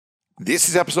This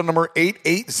is episode number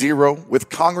 880 with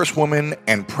Congresswoman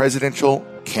and presidential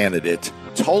candidate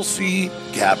Tulsi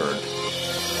Gabbard.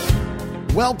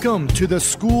 Welcome to the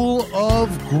School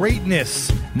of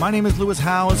Greatness. My name is Lewis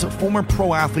Howes, former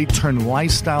pro athlete turned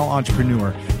lifestyle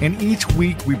entrepreneur, and each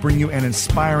week we bring you an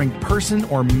inspiring person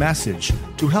or message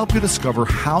to help you discover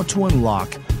how to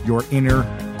unlock your inner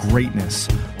greatness.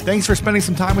 Thanks for spending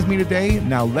some time with me today.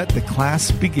 Now let the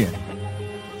class begin.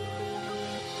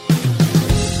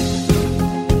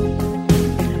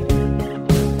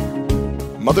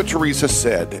 Mother Teresa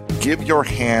said, "Give your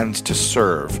hands to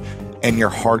serve and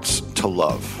your hearts to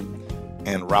love."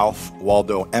 And Ralph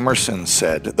Waldo Emerson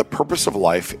said, "The purpose of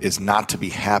life is not to be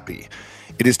happy.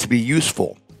 It is to be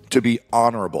useful, to be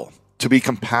honorable, to be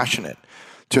compassionate,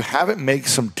 to have it make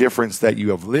some difference that you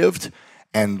have lived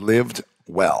and lived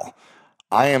well."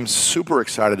 I am super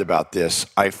excited about this.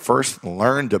 I first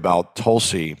learned about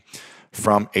Tulsi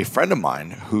from a friend of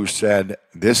mine who said,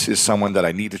 this is someone that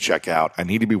I need to check out. I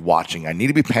need to be watching. I need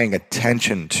to be paying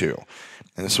attention to.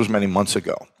 And this was many months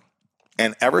ago.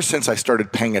 And ever since I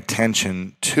started paying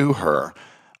attention to her,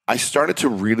 I started to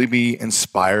really be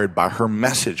inspired by her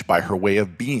message, by her way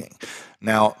of being.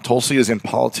 Now, Tulsi is in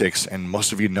politics, and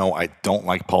most of you know I don't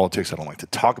like politics. I don't like to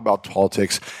talk about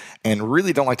politics, and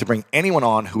really don't like to bring anyone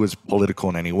on who is political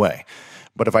in any way.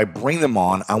 But if I bring them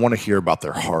on, I want to hear about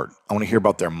their heart. I want to hear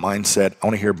about their mindset. I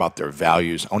want to hear about their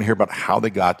values. I want to hear about how they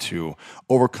got to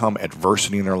overcome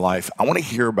adversity in their life. I want to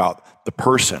hear about the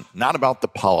person, not about the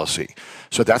policy.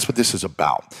 So that's what this is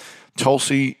about.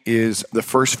 Tulsi is the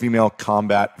first female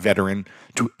combat veteran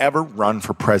to ever run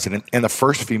for president and the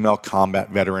first female combat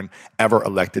veteran ever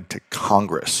elected to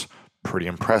Congress. Pretty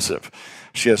impressive.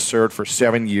 She has served for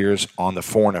 7 years on the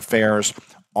Foreign Affairs,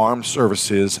 Armed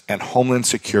Services, and Homeland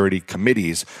Security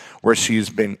committees, where she's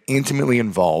been intimately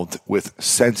involved with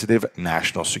sensitive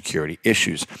national security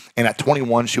issues. And at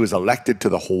 21, she was elected to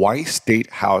the Hawaii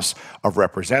State House of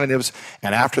Representatives.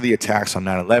 And after the attacks on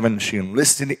 9/11, she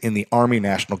enlisted in the Army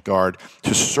National Guard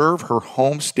to serve her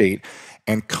home state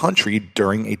and country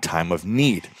during a time of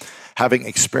need. Having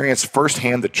experienced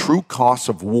firsthand the true costs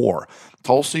of war,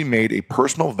 Tulsi made a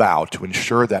personal vow to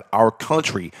ensure that our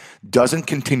country doesn't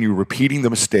continue repeating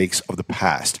the mistakes of the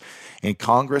past. In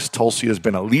Congress, Tulsi has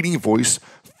been a leading voice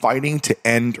fighting to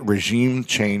end regime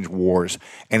change wars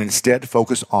and instead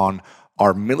focus on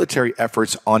our military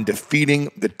efforts on defeating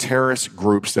the terrorist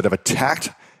groups that have attacked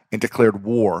and declared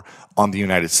war on the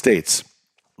United States.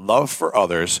 Love for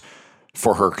others,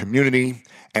 for her community,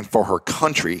 and for her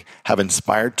country have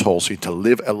inspired Tulsi to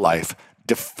live a life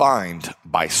defined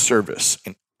by service.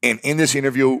 And in this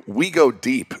interview, we go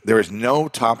deep. There is no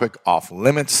topic off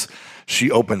limits.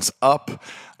 She opens up.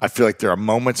 I feel like there are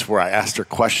moments where I asked her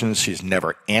questions she's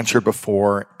never answered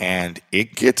before, and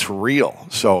it gets real.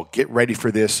 So get ready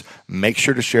for this. Make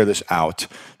sure to share this out,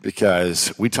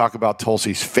 because we talk about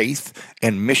Tulsi's faith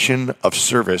and mission of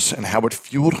service and how it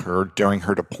fueled her during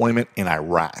her deployment in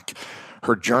Iraq.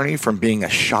 Her journey from being a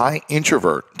shy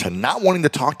introvert to not wanting to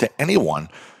talk to anyone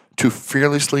to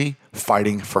fearlessly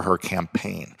fighting for her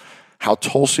campaign. How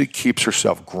Tulsi keeps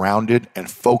herself grounded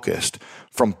and focused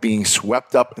from being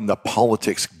swept up in the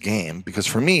politics game. Because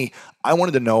for me, I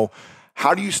wanted to know,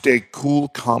 how do you stay cool,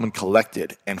 calm, and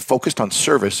collected and focused on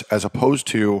service as opposed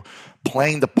to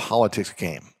playing the politics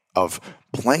game of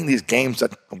playing these games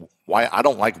that, why I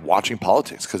don't like watching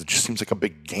politics, because it just seems like a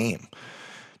big game.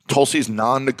 Tulsi's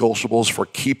non-negotiables for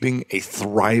keeping a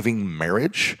thriving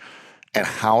marriage and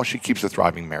how she keeps a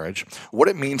thriving marriage, what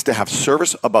it means to have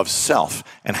service above self,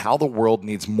 and how the world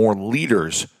needs more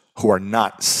leaders who are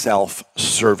not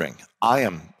self-serving.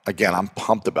 I'm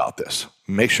pumped about this.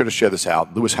 Make sure to share this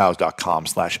out,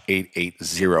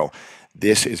 lewishowes.com/880.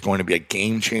 This is going to be a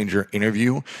game-changer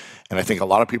interview, and I think a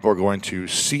lot of people are going to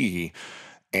see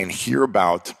and hear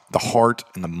about the heart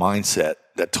and the mindset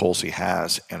that Tulsi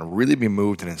has and really be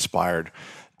moved and inspired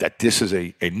that this is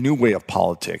a new way of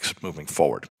politics moving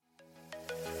forward.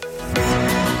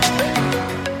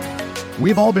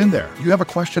 We've all been there. You have a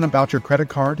question about your credit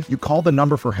card, you call the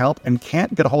number for help and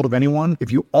can't get a hold of anyone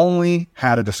if you only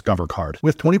had a Discover card.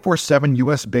 With 24/7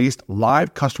 US-based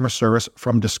live customer service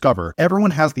from Discover,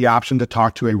 everyone has the option to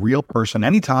talk to a real person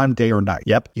anytime, day or night.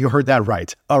 Yep, you heard that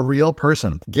right. A real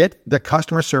person. Get the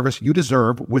customer service you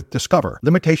deserve with Discover.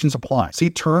 Limitations apply. See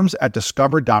terms at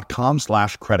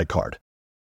discover.com/credit card.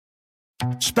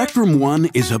 Spectrum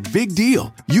One is a big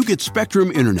deal. You get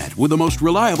Spectrum Internet with the most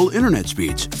reliable internet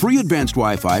speeds, free advanced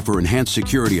Wi-Fi for enhanced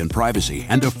security and privacy,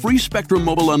 and a free Spectrum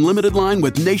Mobile Unlimited line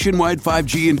with nationwide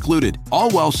 5G included, all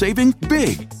while saving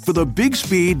big. For the big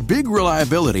speed, big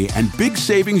reliability, and big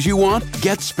savings you want,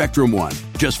 get Spectrum One.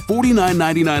 Just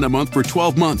 $49.99 a month for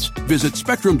 12 months. Visit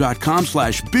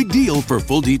spectrum.com/big deal for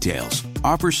full details.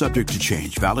 Offer subject to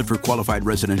change. Valid for qualified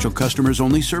residential customers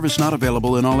only. Service not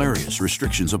available in all areas.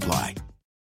 Restrictions apply.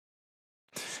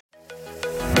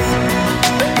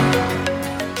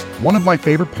 One of my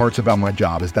favorite parts about my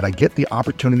job is that I get the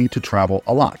opportunity to travel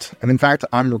a lot. And in fact,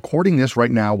 I'm recording this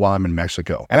right now while I'm in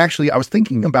Mexico. And actually, I was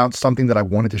thinking about something that I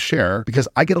wanted to share because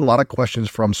I get a lot of questions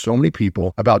from so many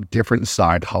people about different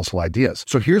side hustle ideas.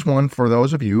 So here's one for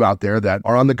those of you out there that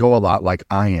are on the go a lot like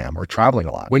I am or traveling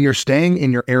a lot. When you're staying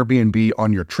in your Airbnb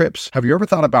on your trips, have you ever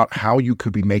thought about how you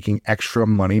could be making extra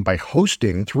money by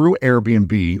hosting through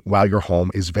Airbnb while your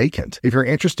home is vacant? If you're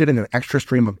interested in an extra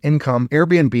stream of income,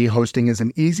 Airbnb hosting is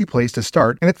an easy place to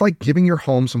start, and it's like giving your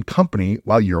home some company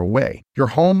while you're away. Your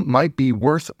home might be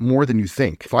worth more than you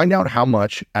think. Find out how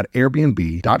much at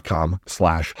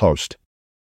airbnb.com/host.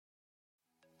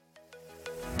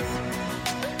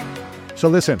 So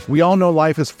listen, we all know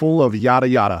life is full of yada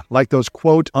yada, like those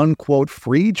quote unquote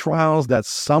free trials that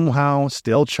somehow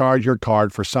still charge your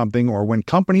card for something, or when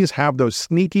companies have those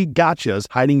sneaky gotchas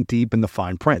hiding deep in the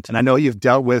fine print. And I know you've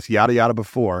dealt with yada yada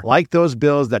before, like those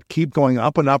bills that keep going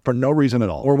up and up for no reason at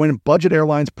all, or when budget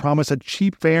airlines promise a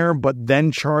cheap fare but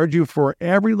then charge you for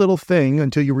every little thing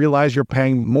until you realize you're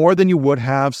paying more than you would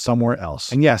have somewhere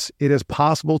else. And yes, it is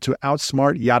possible to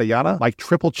outsmart yada yada, like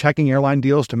triple checking airline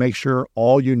deals to make sure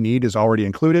all you need is already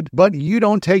included, but you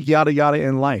don't take yada yada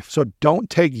in life. So don't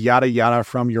take yada yada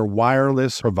from your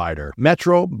wireless provider.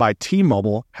 Metro by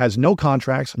T-Mobile has no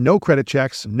contracts, no credit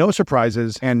checks, no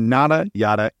surprises, and nada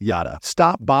yada yada.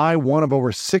 Stop by one of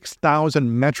over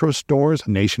 6,000 Metro stores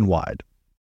nationwide.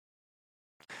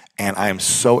 And I am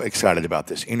so excited about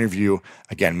this interview.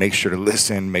 Again, make sure to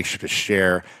listen, make sure to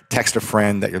share, text a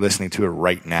friend that you're listening to it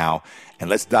right now. And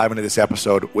let's dive into this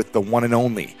episode with the one and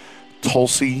only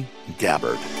Tulsi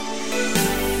Gabbard.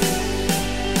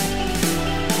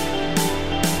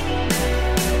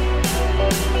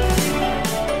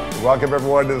 Welcome,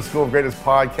 everyone, to the School of Greatness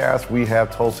podcast. We have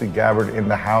Tulsi Gabbard in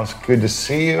the house. Good to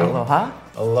see you. Aloha.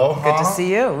 Aloha. Good to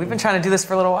see you. We've been trying to do this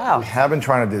for a little while. We have been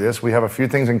trying to do this. We have a few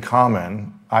things in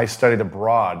common. I studied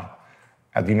abroad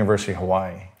at the University of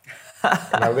Hawaii.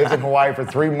 And I lived in Hawaii for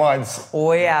 3 months.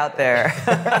 Way out there.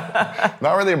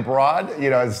 Not really abroad,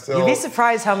 it's still... You'd be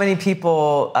surprised how many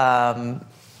people...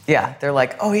 they're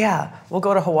like, oh yeah, we'll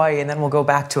go to Hawaii and then we'll go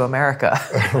back to America.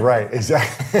 Right,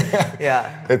 exactly.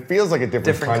 Yeah. It feels like a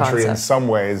different country concept. in some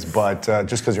ways, but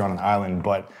just because you're on an island.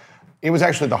 But it was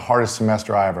actually the hardest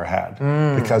semester I ever had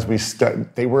because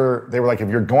they were like, if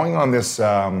you're going on this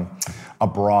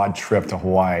abroad trip to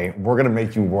Hawaii, we're going to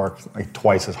make you work like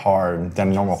twice as hard than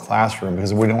a normal classroom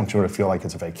because we don't want you to feel like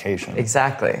it's a vacation.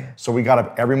 Exactly. So we got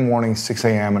up every morning, 6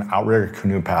 a.m. and outrigger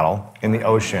canoe paddle in the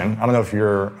ocean. I don't know if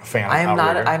you're a fan of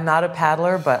outrigger. I'm not a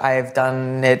paddler, but I've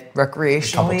done it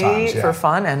recreationally times, yeah. for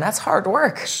fun, and that's hard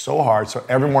work. So hard. So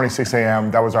every morning, 6 a.m.,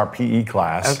 that was our PE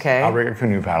class. Okay. Outrigger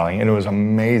canoe paddling, and it was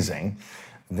amazing.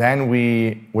 Then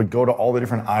we would go to all the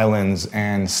different islands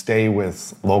and stay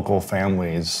with local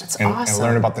families. That's and awesome.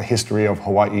 learn about the history of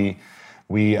Hawaii.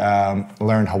 We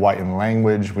learned Hawaiian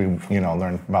language. We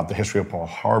learned about the history of Pearl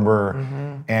Harbor.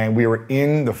 Mm-hmm. And we were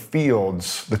in the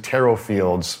fields, the taro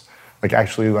fields,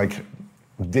 actually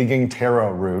digging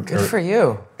taro root. Good for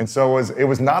you. And so it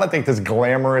was not, I think, this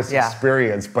glamorous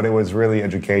experience, but it was really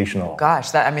educational.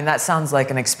 Gosh, that sounds like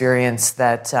an experience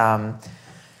that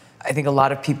I think a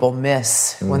lot of people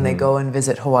miss when they go and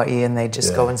visit Hawaii and they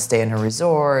just go and stay in a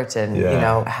resort and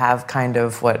have kind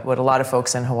of what a lot of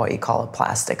folks in Hawaii call a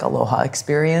plastic aloha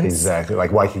experience. Exactly,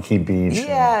 like Waikiki Beach.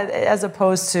 Yeah, as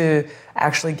opposed to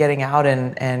actually getting out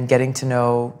and getting to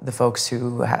know the folks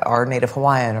who are Native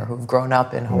Hawaiian or who've grown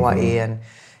up in Hawaii and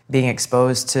being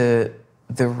exposed to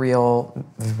the real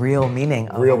meaning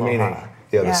of aloha. Meaning.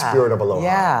 Yeah, the spirit of aloha.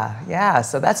 Yeah.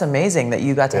 So that's amazing that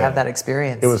you got to have that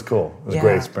experience. It was cool. It was a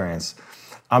great experience.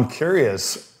 I'm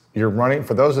curious,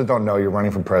 for those that don't know, you're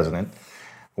running for president.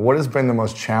 What has been the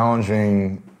most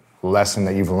challenging lesson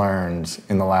that you've learned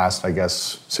in the last,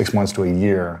 6 months to a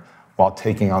year while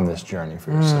taking on this journey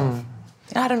for yourself?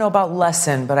 I don't know about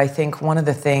lesson, but I think one of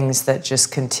the things that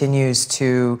just continues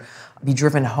to be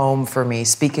driven home for me,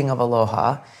 speaking of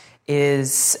aloha,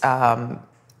 is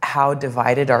how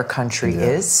divided our country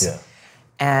is. Yeah.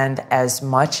 And as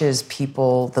much as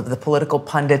people, the political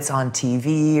pundits on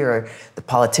TV or the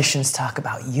politicians talk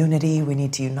about unity, we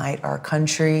need to unite our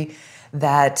country,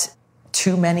 that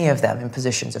too many of them in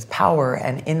positions of power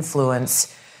and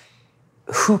influence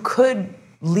who could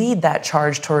lead that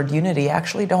charge toward unity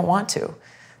actually don't want to.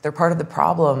 They're part of the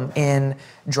problem in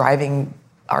tearing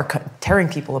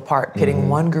people apart, pitting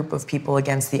one group of people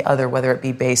against the other, whether it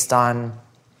be based on,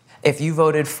 if you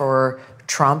voted for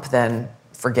Trump, then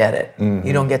forget it.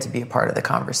 You don't get to be a part of the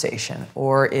conversation.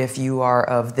 Or if you are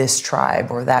of this tribe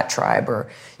or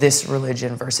this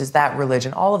religion versus that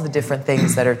religion, all of the different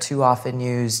things that are too often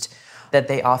used, that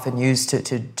they often use to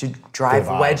drive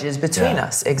wedges between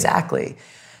us. Exactly.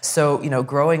 So,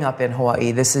 growing up in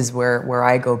Hawaii, this is where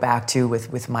I go back to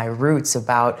with my roots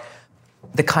about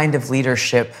the kind of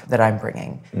leadership that I'm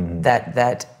bringing,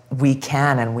 that we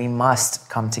can and we must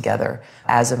come together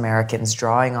as Americans,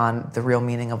 drawing on the real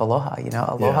meaning of aloha.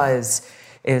 Aloha is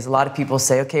a lot of people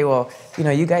say, okay, well,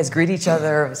 you guys greet each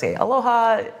other, say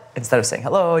aloha, instead of saying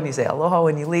hello, and you say aloha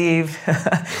when you leave,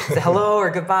 say hello or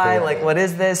goodbye, like what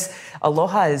is this?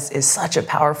 Aloha is such a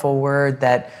powerful word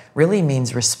that really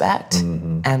means respect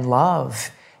and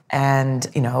love. And,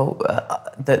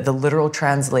 the literal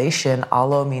translation,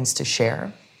 alo means to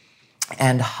share,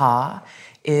 and ha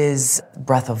is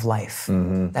breath of life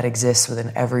that exists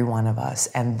within every one of us.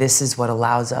 And this is what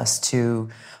allows us to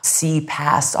see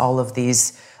past all of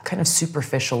these kind of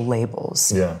superficial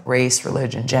labels, race,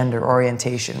 religion, gender,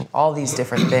 orientation, all these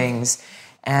different things,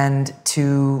 and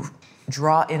to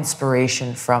draw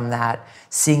inspiration from that,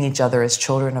 seeing each other as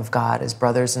children of God, as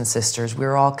brothers and sisters.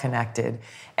 We're all connected.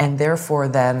 And therefore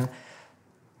then,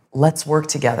 let's work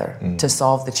together to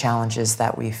solve the challenges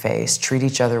that we face, treat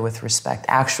each other with respect,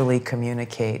 actually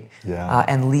communicate,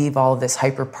 and leave all of this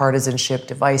hyper-partisanship,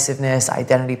 divisiveness,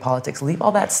 identity politics, leave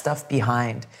all that stuff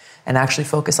behind and actually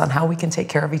focus on how we can take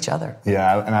care of each other.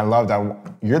 Yeah, and I love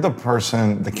that. You're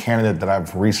the candidate that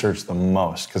I've researched the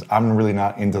most, because I'm really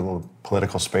not into the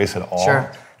political space at all.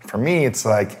 Sure. For me, it's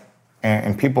like,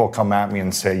 and people come at me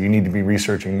and say, you need to be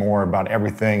researching more about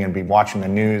everything and be watching the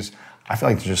news. I feel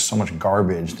like there's just so much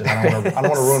garbage that I don't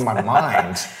want to ruin my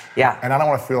mind. Yeah. And I don't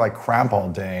want to feel like crap all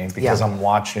day because I'm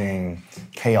watching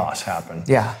chaos happen.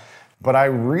 Yeah. But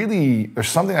there's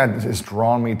something that has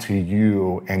drawn me to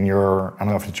you and I don't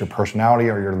know if it's your personality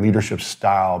or your leadership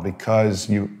style, because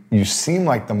you seem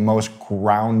like the most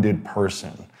grounded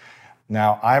person.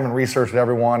 Now, I haven't researched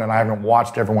everyone and I haven't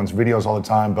watched everyone's videos all the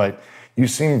time, but you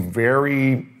seem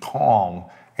very calm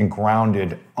and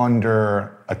grounded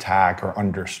under attack or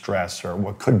under stress or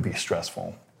what could be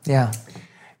stressful. Yeah.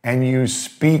 And you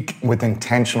speak with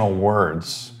intentional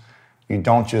words. You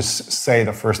don't just say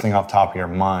the first thing off the top of your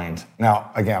mind.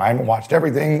 Now, again, I haven't watched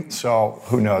everything, so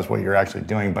who knows what you're actually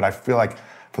doing, but I feel like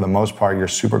for the most part, you're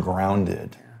super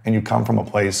grounded and you come from a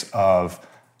place of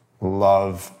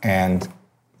love and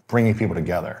bringing people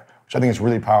together, which I think is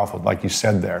really powerful, like you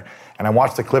said there. And I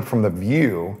watched the clip from The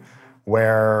View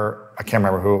where, I can't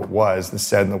remember who it was, that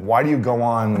said, why do you go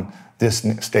on this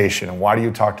station and why do you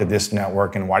talk to this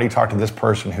network and why do you talk to this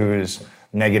person who is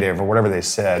negative or whatever they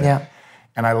said? Yeah.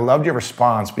 And I loved your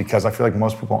response because I feel like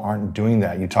most people aren't doing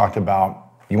that. You talked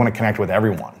about you want to connect with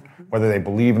everyone, whether they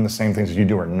believe in the same things as you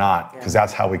do or not, because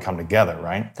that's how we come together,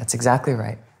 right? That's exactly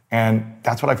right. And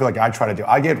that's what I feel like I try to do.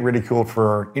 I get ridiculed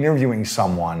for interviewing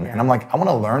someone, and I'm like, I want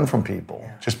to learn from people.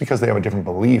 Just because they have a different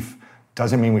belief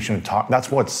doesn't mean we shouldn't talk.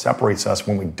 That's what separates us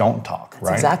when we don't talk,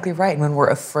 right? That's exactly right. And when we're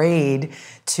afraid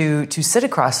to sit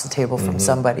across the table from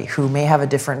somebody who may have a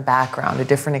different background, a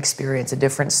different experience, a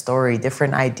different story,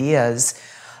 different ideas,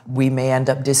 we may end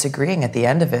up disagreeing at the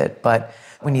end of it. But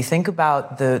when you think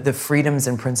about the freedoms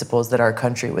and principles that our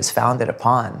country was founded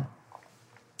upon,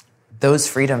 those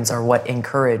freedoms are what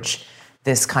encourage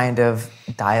this kind of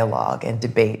dialogue and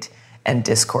debate and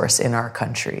discourse in our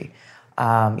country.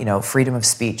 Freedom of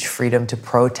speech, freedom to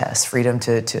protest, freedom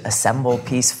to assemble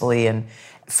peacefully, and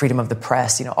freedom of the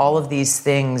press. All of these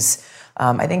things,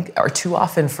 I think, are too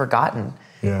often forgotten.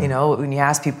 Yeah. When you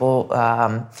ask people,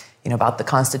 about the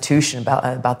Constitution,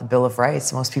 about the Bill of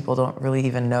Rights, most people don't really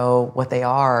even know what they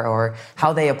are or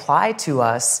how they apply to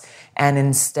us. And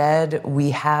instead,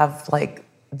 we have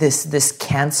this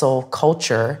cancel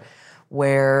culture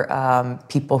where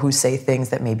people who say things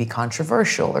that may be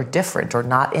controversial or different or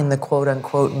not in the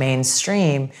quote-unquote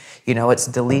mainstream, it's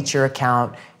delete your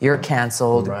account, you're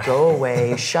canceled, go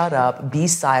away, shut up, be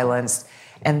silenced.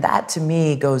 And that, to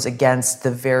me, goes against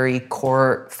the very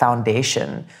core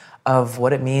foundation of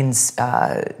what it means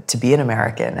to be an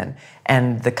American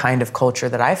and the kind of culture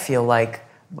that I feel like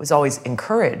was always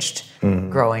encouraged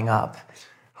growing up.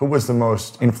 Who was the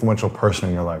most influential person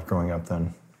in your life growing up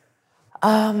then?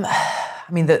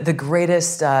 I mean, the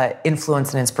greatest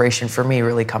influence and inspiration for me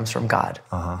really comes from God.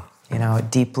 You know, a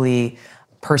deeply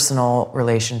personal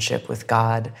relationship with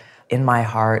God in my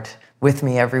heart, with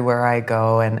me everywhere I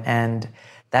go, and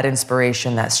that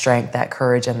inspiration, that strength, that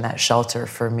courage, and that shelter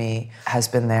for me has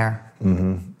been there.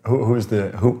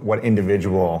 What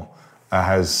individual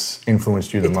has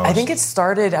influenced you the most? I think it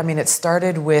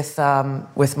started with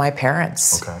my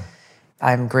parents. Okay.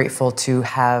 I'm grateful to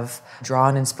have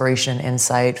drawn inspiration and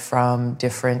insight from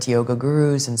different yoga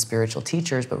gurus and spiritual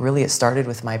teachers, but really it started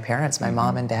with my parents, my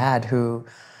mom and dad, who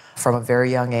from a very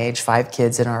young age, 5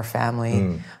 kids in our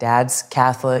family. Dad's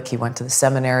Catholic, he went to the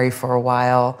seminary for a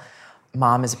while.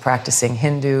 Mom is a practicing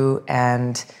Hindu,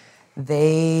 and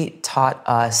they taught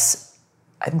us,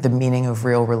 I think, the meaning of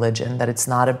real religion, that it's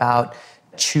not about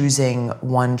choosing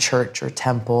one church or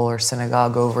temple or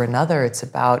synagogue over another. It's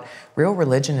about real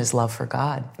religion is love for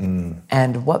God.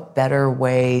 And what better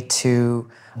way to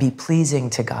be pleasing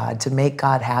to God, to make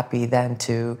God happy, than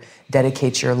to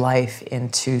dedicate your life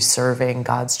into serving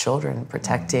God's children,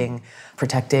 protecting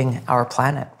our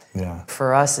planet. Yeah.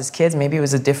 For us as kids, maybe it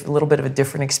was a little bit of a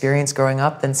different experience growing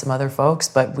up than some other folks,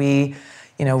 but we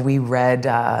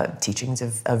read teachings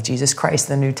of Jesus Christ,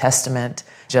 the New Testament,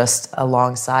 just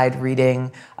alongside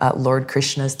reading Lord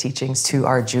Krishna's teachings to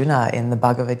Arjuna in the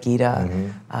Bhagavad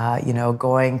Gita.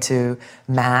 Going to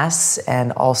Mass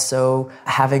and also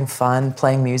having fun,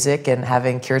 playing music and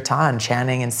having kirtan,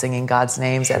 chanting and singing God's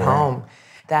names at home.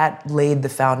 That laid the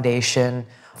foundation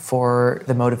for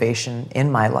the motivation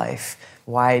in my life.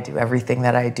 Why I do everything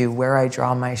that I do, where I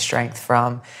draw my strength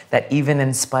from, that even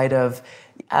in spite of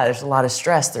there's a lot of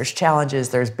stress, there's challenges,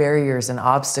 there's barriers and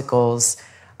obstacles,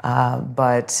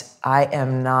 but I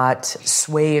am not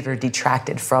swayed or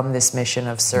detracted from this mission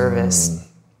of service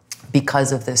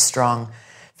because of this strong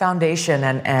foundation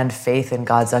and faith in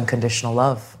God's unconditional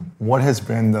love. What has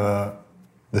been the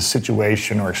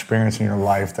situation or experience in your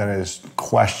life that has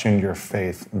questioned your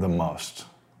faith the most?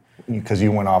 Because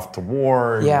you went off to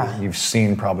war, you've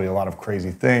seen probably a lot of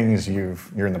crazy things,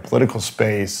 you're in the political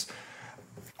space,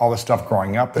 all the stuff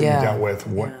growing up that you dealt with.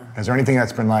 Is there anything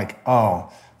that's been like,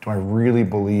 oh, do I really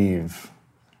believe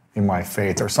in my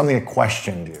faith, or something that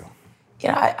questioned you?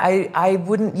 Yeah, I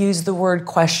wouldn't use the word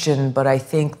question, but I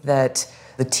think that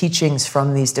the teachings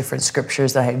from these different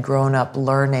scriptures that I had grown up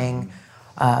learning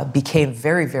became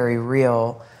very, very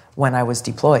real when I was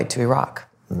deployed to Iraq.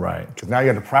 Right, because now you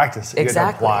have to practice it. Exactly. You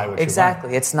have to apply what you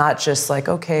Exactly. It's not just like,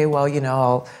 okay, well,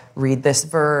 I'll read this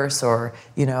verse, or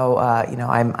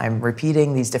I'm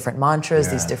repeating these different mantras,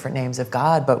 these different names of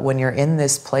God. But when you're in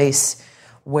this place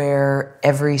where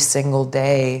every single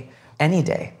day, any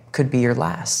day, could be your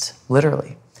last,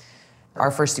 literally.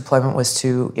 Our first deployment was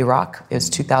to Iraq. It was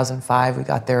 2005. We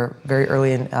got there very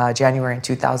early in January in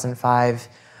 2005.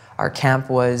 Our camp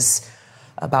was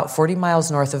about 40 miles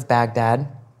north of Baghdad,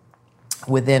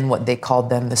 within what they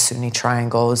called then the Sunni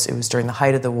triangles. It was during the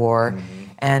height of the war.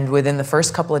 And within the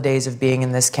first couple of days of being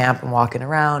in this camp and walking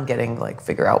around,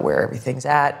 figure out where everything's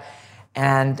at.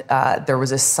 And there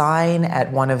was a sign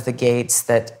at one of the gates,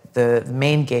 that the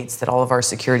main gates that all of our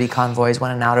security convoys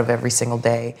went in and out of every single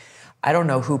day. I don't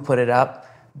know who put it up,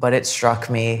 but it struck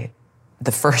me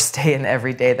the first day and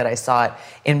every day that I saw it.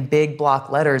 In big block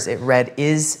letters, it read,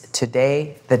 "Is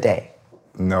today the day?"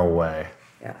 No way.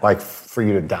 Yeah. Like for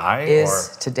you to die?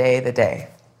 Is today the day?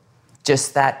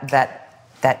 Just that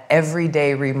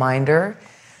everyday reminder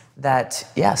that,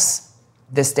 yes,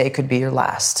 this day could be your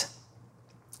last.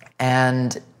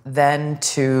 And then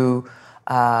to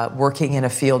working in a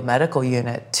field medical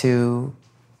unit, to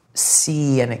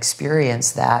see and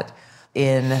experience that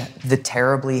in the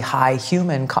terribly high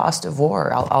human cost of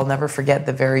war. I'll never forget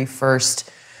the very first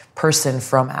person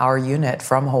from our unit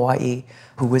from Hawaii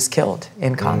who was killed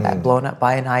in combat, blown up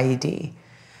by an IED.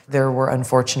 There were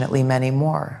unfortunately many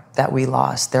more that we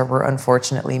lost. There were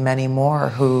unfortunately many more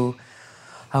who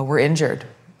were injured,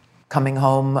 coming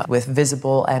home with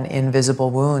visible and invisible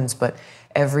wounds. But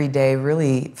every day,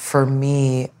 really, for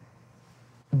me,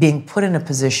 being put in a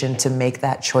position to make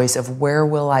that choice of where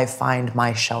will I find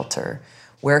my shelter?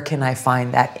 Where can I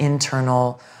find that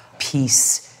internal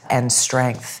peace and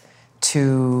strength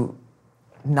to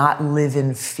not live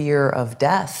in fear of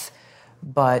death,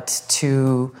 but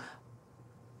to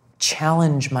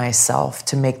challenge myself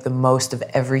to make the most of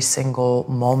every single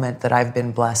moment that I've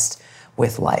been blessed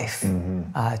with life,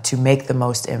 to make the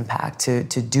most impact, to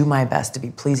do my best, to be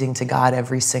pleasing to God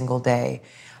every single day,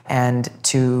 and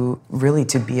to really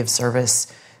to be of service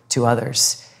to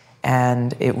others.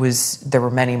 And there were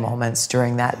many moments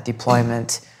during that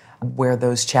deployment where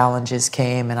those challenges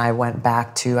came, and I went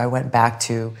back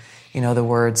to the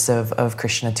words of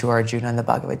Krishna to Arjuna in the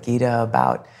Bhagavad Gita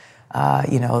about,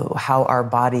 how our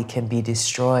body can be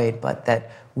destroyed, but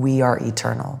that we are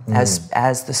eternal.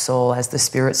 As the soul, as the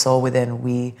spirit soul within,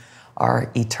 we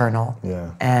are eternal.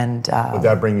 Yeah. And would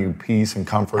that bring you peace and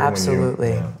comfort?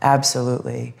 Absolutely,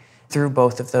 absolutely. Through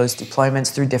both of those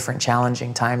deployments, through different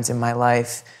challenging times in my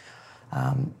life,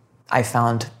 I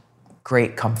found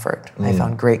great comfort. I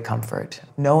found great comfort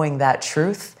knowing that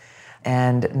truth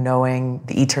and knowing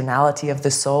the eternality of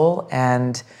the soul,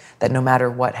 and that no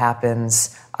matter what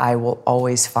happens, I will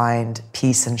always find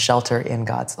peace and shelter in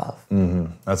God's love.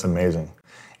 That's amazing.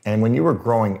 And when you were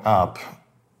growing up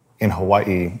in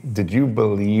Hawaii, did you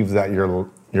believe that your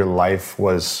life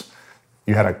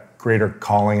you had a greater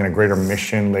calling and a greater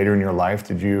mission later in your life?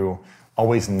 Did you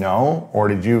always know, or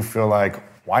did you feel like,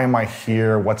 why am I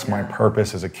here? What's my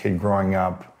purpose as a kid growing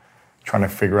up, trying to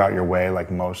figure out your way like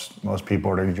most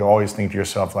people? Or did you always think to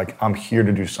yourself, like, I'm here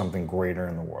to do something greater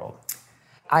in the world?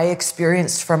 I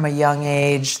experienced from a young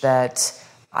age that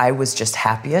I was just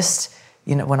happiest,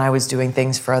 when I was doing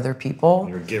things for other people.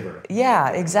 You're a giver.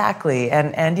 Yeah, exactly.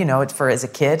 And as a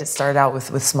kid, it started out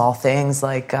with small things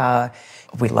like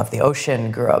we loved the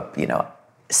ocean, grew up,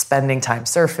 spending time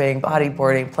surfing,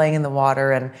 bodyboarding, playing in the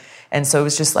water. And so it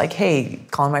was just like, hey,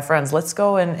 calling my friends, let's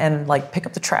go and like pick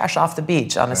up the trash off the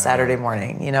beach on a Saturday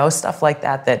morning, stuff like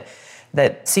that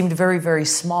seemed very, very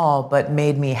small, but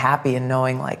made me happy in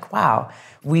knowing like, wow,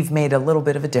 we've made a little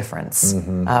bit of a difference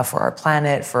for our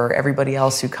planet, for everybody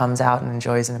else who comes out and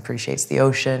enjoys and appreciates the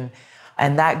ocean.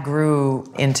 And that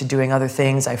grew into doing other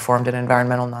things. I formed an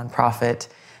environmental nonprofit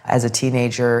as a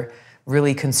teenager,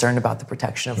 really concerned about the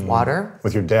protection of water.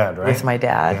 With your dad, right? With my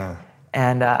dad. Yeah.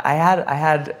 And I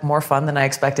had more fun than I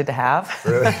expected to have.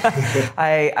 Really?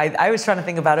 I was trying to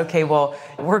think about, okay, well,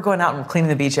 we're going out and cleaning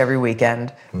the beach every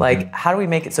weekend. Like, how do we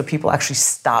make it so people actually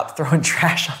stop throwing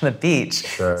trash on the beach?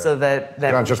 Sure. So that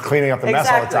you're not just cleaning up the mess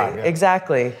all the time. Yeah.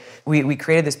 Exactly. We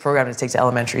created this program to take to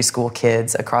elementary school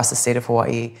kids across the state of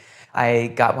Hawaii.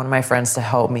 I got one of my friends to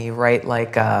help me write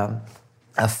like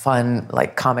a fun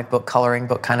like comic book, coloring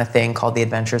book kind of thing called The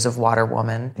Adventures of Water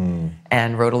Woman,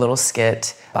 and wrote a little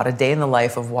skit about a day in the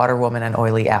life of Water Woman and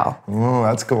Oily Al. Oh,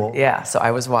 that's cool. Yeah, so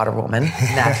I was Water Woman,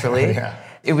 naturally. Yeah.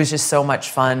 It was just so much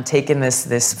fun taking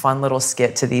this fun little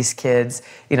skit to these kids,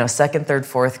 second, third,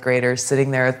 fourth graders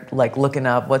sitting there like looking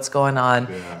up what's going on,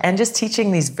 and just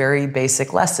teaching these very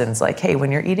basic lessons like, hey,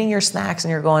 when you're eating your snacks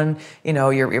and you're going,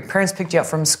 your parents picked you up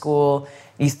from school,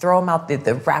 you throw them out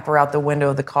the wrapper out the window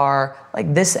of the car,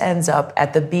 like this ends up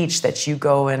at the beach that you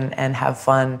go and have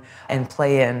fun and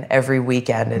play in every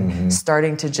weekend, and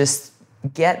starting to just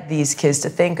get these kids to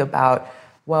think about,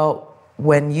 well,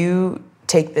 when you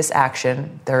take this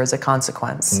action, there is a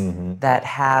consequence that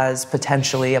has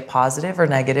potentially a positive or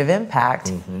negative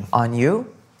impact on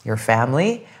you, your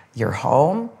family, your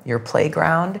home, your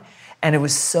playground. And it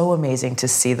was so amazing to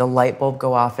see the light bulb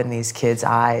go off in these kids'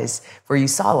 eyes where you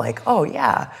saw like, oh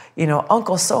yeah,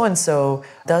 Uncle so-and-so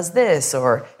does this,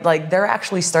 or like they're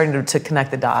actually starting to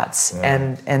connect the dots.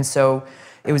 Yeah. And so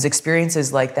it was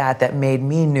experiences like that made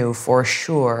me know for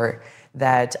sure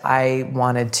that I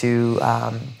wanted to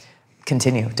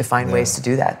continue to find ways to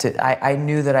do that. I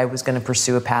knew that I was going to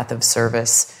pursue a path of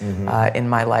service in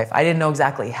my life. I didn't know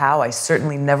exactly how. I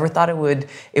certainly never thought it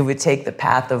would take the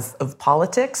path of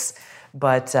politics,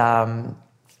 but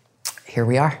here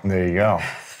we are. There you go.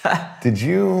 Did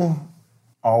you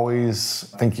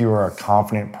always think you were a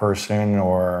confident person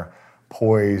or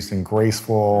poised and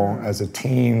graceful as a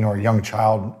teen or young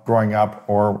child growing up,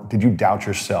 or did you doubt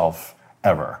yourself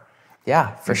ever?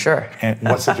 Yeah, for sure. And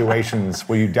what situations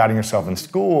were you doubting yourself in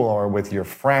school or with your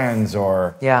friends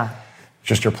or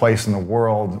just your place in the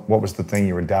world? What was the thing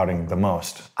you were doubting the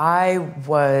most? I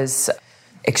was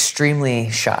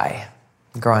extremely shy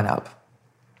growing up,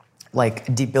 like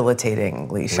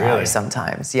debilitatingly shy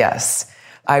sometimes, yes.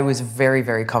 I was very,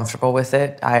 very comfortable with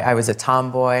it. I was a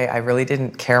tomboy. I really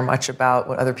didn't care much about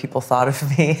what other people thought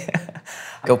of me.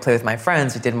 Go play with my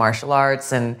friends. We did martial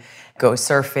arts and go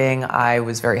surfing. I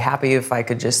was very happy if I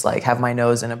could just like have my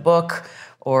nose in a book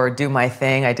or do my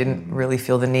thing. I didn't really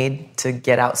feel the need to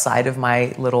get outside of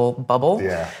my little bubble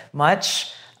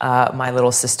much. My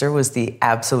little sister was the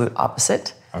absolute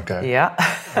opposite. Okay. Yeah.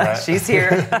 Right. She's here.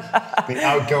 The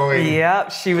outgoing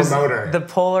she was promoter. The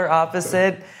polar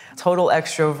opposite, total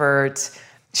extrovert.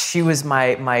 She was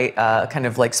my kind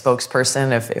of like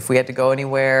spokesperson. If we had to go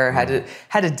anywhere,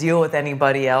 had to deal with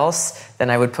anybody else, then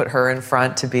I would put her in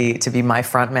front to be my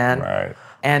front man. Right.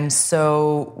 And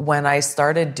so when I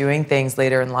started doing things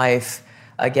later in life,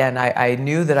 again, I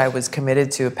knew that I was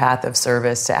committed to a path of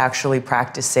service, to actually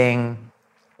practicing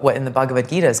what in the Bhagavad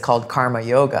Gita is called karma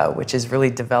yoga, which is really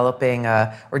developing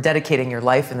or dedicating your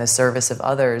life in the service of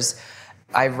others.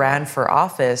 I ran for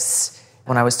office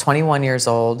when I was 21 years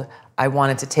old. I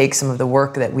wanted to take some of the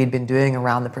work that we'd been doing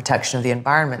around the protection of the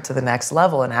environment to the next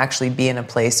level and actually be in a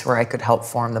place where I could help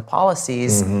form the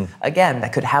policies, again,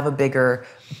 that could have a bigger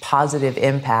positive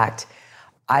impact.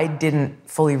 I didn't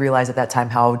fully realize at that time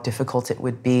how difficult it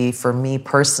would be for me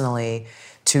personally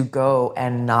to go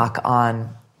and knock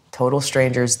on total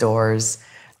strangers' doors.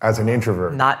 As an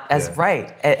introvert.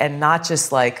 Right. And not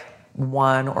just like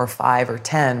 1 or 5 or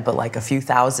 10, but like a few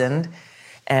thousand.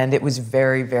 And it was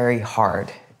very, very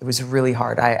hard. It was really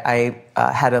hard. I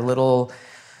had a little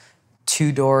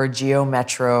 2-door Geo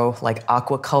Metro, like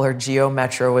aqua-colored Geo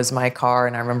Metro was my car,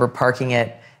 and I remember parking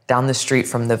it down the street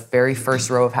from the very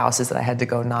first row of houses that I had to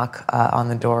go knock on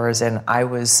the doors, and I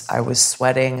was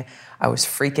sweating, I was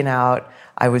freaking out,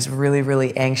 I was really,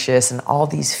 really anxious, and all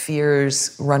these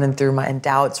fears and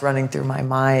doubts running through my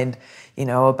mind,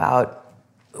 about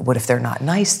what if they're not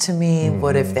nice to me?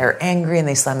 What if they're angry and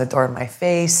they slam the door in my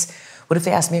face? What if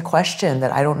they ask me a question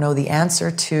that I don't know the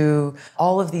answer to?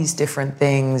 All of these different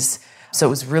things. So it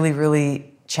was really,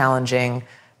 really challenging.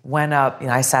 Went up,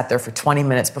 I sat there for 20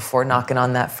 minutes before knocking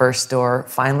on that first door.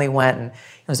 Finally went, and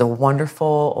it was a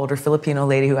wonderful older Filipino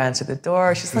lady who answered the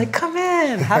door. She's like, "Come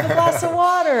in, have a glass of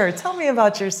water. Tell me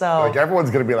about yourself." Like everyone's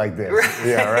going to be like this. Right.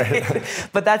 Yeah, right.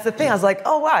 But that's the thing. I was like,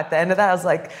 oh, wow. At the end of that, I was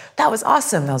like, that was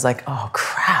awesome. And I was like, oh,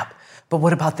 crap. But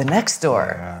what about the next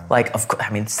door? Yeah. Like, of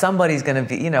course, somebody's going to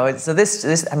be, So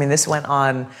this went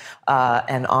on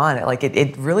and on. Like,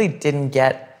 it really didn't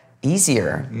get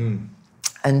easier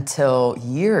until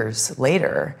years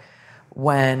later,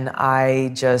 when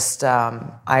I just, I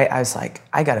was like,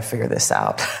 I got to figure this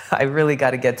out. I really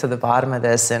got to get to the bottom of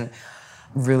this, and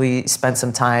really spent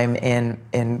some time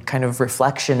in kind of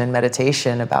reflection and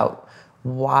meditation about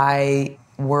why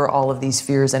were all of these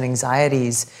fears and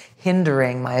anxieties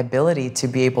hindering my ability to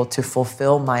be able to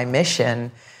fulfill my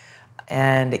mission.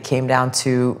 And it came down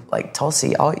to, like,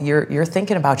 Tulsi, you're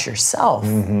thinking about yourself.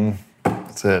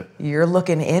 That's it. You're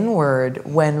looking inward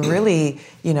when really,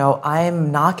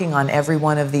 I'm knocking on every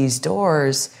one of these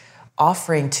doors,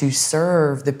 offering to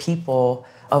serve the people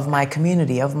of my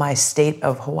community, of my state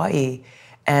of Hawaii.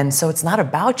 And so it's not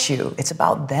about you, it's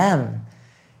about them.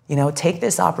 Take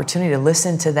this opportunity to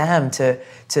listen to them, to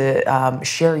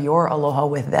share your aloha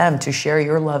with them, to share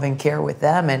your love and care with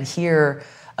them, and hear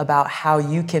about how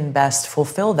you can best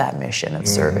fulfill that mission of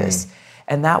service.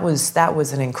 And that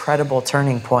was an incredible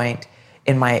turning point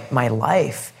in my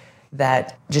life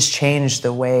that just changed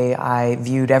the way I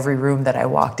viewed every room that I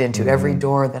walked into, every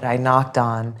door that I knocked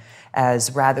on,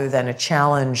 as rather than a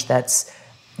challenge that's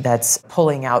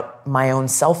pulling out my own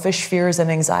selfish fears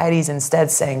and anxieties,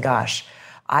 instead saying, gosh,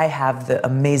 I have the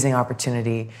amazing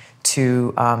opportunity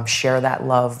to share that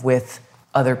love with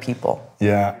other people.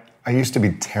 Yeah, I used to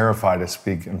be terrified to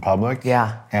speak in public.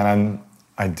 Yeah. And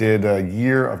I did a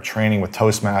year of training with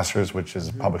Toastmasters, which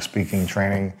is public speaking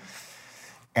training.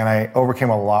 And I overcame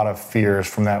a lot of fears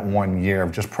from that 1 year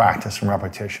of just practice and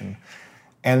repetition.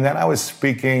 And then I was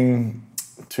speaking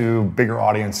to bigger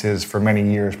audiences for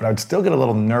many years, but I would still get a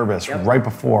little nervous right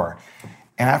before.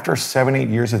 And after 7-8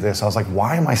 years of this, I was like,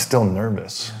 why am I still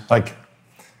nervous? Like,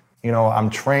 I'm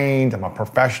trained, I'm a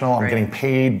professional, I'm getting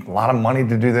paid a lot of money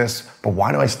to do this, but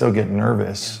why do I still get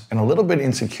nervous and a little bit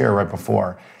insecure right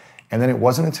before? And then it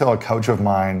wasn't until a coach of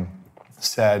mine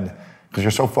said, because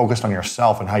you're so focused on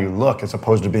yourself and how you look as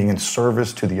opposed to being in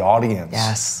service to the audience.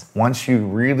 Yes. Once you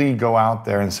really go out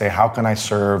there and say, how can I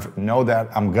serve? Know that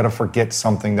I'm going to forget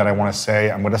something that I want to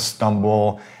say. I'm going to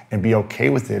stumble, and be okay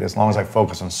with it as long as I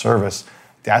focus on service.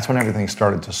 That's when everything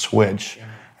started to switch. Yeah.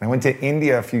 And I went to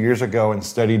India a few years ago and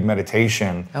studied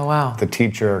meditation. Oh, wow. The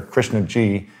teacher, Krishna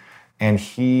Ji, and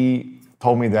he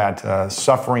told me that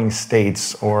suffering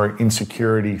states or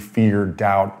insecurity, fear,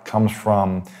 doubt comes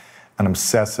from an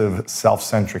obsessive,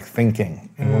 self-centric thinking.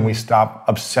 And when we stop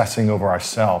obsessing over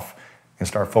ourselves and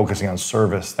start focusing on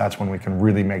service, that's when we can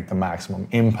really make the maximum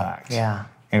impact. Yeah.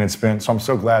 And so I'm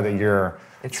so glad that you're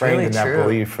trained really in that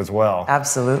belief as well.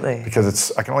 Absolutely.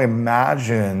 Because I can only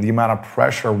imagine the amount of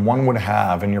pressure one would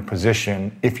have in your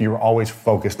position if you're always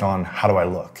focused on, how do I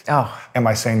look? Oh. Am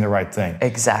I saying the right thing?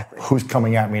 Exactly. Who's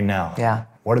coming at me now? Yeah.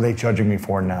 What are they judging me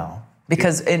for now?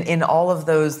 Because in all of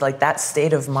those, like that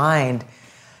state of mind,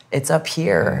 it's up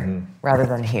here rather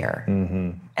than here.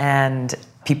 And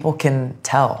people can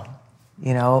tell,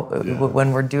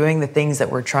 when we're doing the things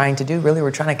that we're trying to do, really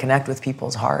we're trying to connect with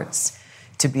people's hearts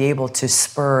to be able to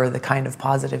spur the kind of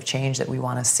positive change that we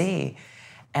want to see.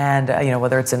 And,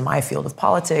 whether it's in my field of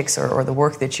politics or the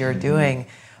work that you're doing,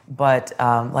 But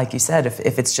like you said,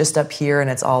 if it's just up here and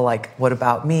it's all like, what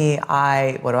about me?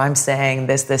 What I'm saying,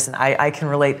 this, and I can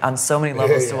relate on so many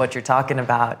levels to what you're talking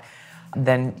about,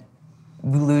 then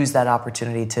we lose that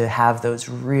opportunity to have those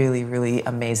really, really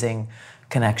amazing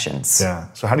connections. Yeah.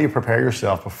 So how do you prepare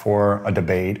yourself before a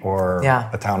debate or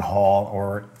a town hall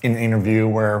or an interview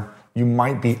where you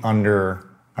might be under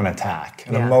an attack,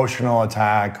 an emotional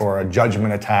attack or a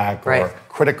judgment attack or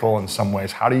critical in some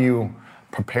ways? How do you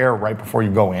prepare right before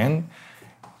you go in?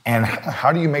 And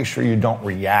how do you make sure you don't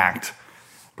react,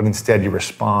 but instead you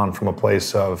respond from a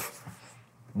place of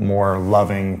more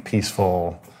loving,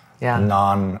 peaceful,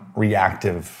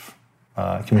 non-reactive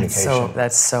communication?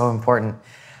 That's so important.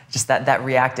 Just that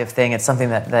reactive thing, it's something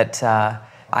that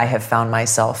I have found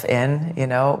myself in,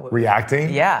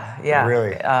 Reacting? Yeah.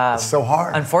 Really? It's so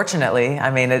hard. Unfortunately.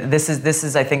 I mean, this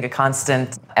is I think, a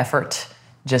constant effort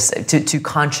just to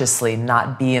consciously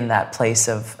not be in that place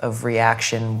of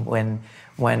reaction when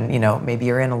maybe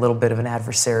you're in a little bit of an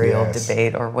adversarial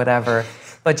debate or whatever,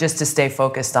 but just to stay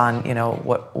focused on,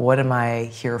 what am I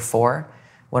here for?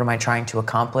 What am I trying to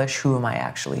accomplish? Who am I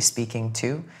actually speaking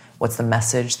to? What's the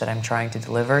message that I'm trying to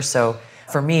deliver? So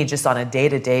for me, just on a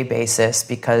day-to-day basis,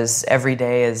 because every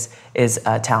day is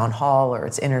a town hall or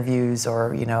it's interviews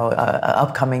or,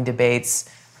 upcoming debates,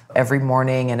 every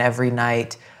morning and every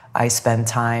night, I spend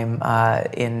time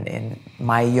in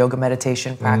my yoga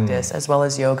meditation practice, as well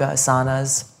as yoga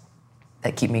asanas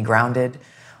that keep me grounded,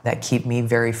 that keep me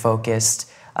very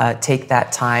focused. Take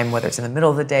that time, whether it's in the middle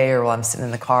of the day or while I'm sitting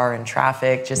in the car in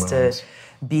traffic, just to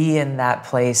be in that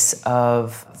place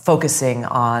of focusing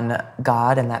on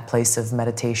God and that place of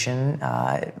meditation,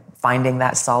 finding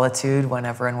that solitude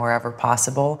whenever and wherever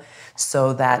possible,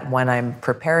 so that when I'm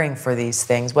preparing for these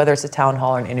things, whether it's a town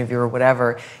hall or an interview or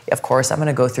whatever, of course, I'm going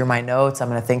to go through my notes. I'm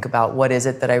going to think about what is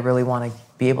it that I really want to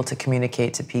be able to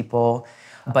communicate to people.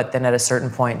 But then at a certain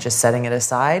point, just setting it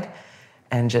aside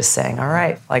and just saying, all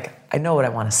right, like, I know what I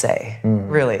want to say,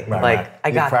 really.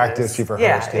 I got practice, this. you've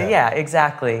rehearsed. Yeah,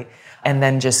 exactly. And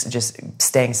then just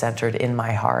staying centered in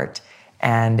my heart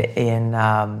and in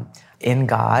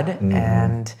God,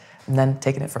 and then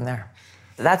taking it from there.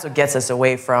 That's what gets us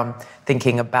away from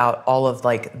thinking about all of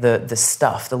the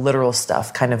stuff, the literal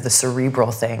stuff, kind of the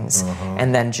cerebral things,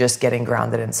 and then just getting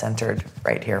grounded and centered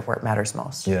right here where it matters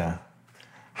most. Yeah.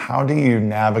 How do you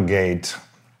navigate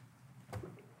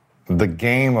the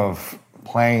game of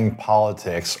playing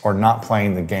politics or not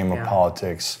playing the game of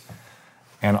politics,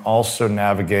 and also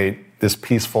navigate this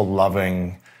peaceful,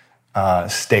 loving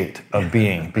state of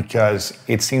being? Because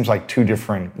it seems like two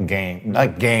different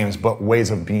not games, but ways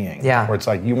of being. Yeah. Where it's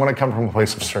like you want to come from a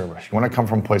place of service, you want to come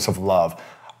from a place of love,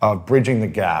 of bridging the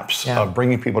gaps, of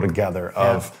bringing people together,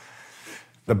 of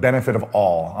the benefit of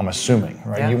all, I'm assuming,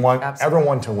 right? You want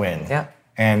everyone to win. Yeah.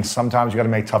 And sometimes you got to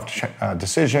make tough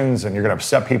decisions, and you're going to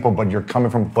upset people, but you're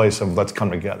coming from a place of let's come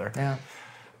together. Yeah.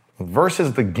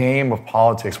 Versus the game of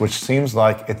politics, which seems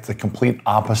like it's the complete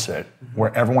opposite,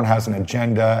 where everyone has an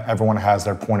agenda, everyone has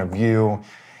their point of view,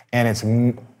 and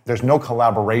there's no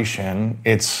collaboration.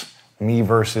 It's me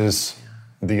versus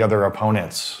the other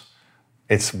opponents.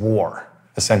 It's war,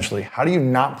 essentially. How do you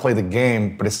not play the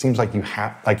game, but it seems like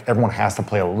everyone has to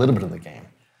play a little bit of the game?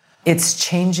 It's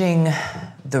changing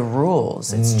the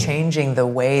rules. It's changing the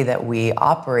way that we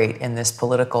operate in this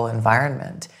political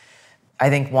environment.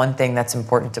 I think one thing that's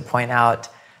important to point out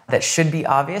that should be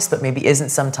obvious, but maybe isn't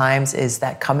sometimes, is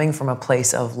that coming from a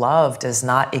place of love does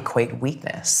not equate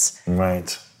weakness.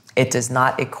 Right. It does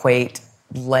not equate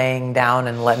laying down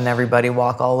and letting everybody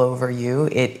walk all over you.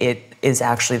 It is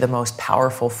actually the most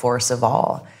powerful force of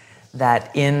all.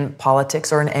 That in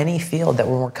politics or in any field, that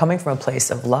when we're coming from a place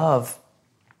of love,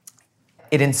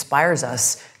 it inspires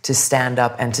us to stand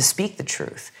up and to speak the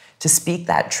truth, to speak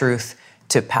that truth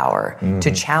to power,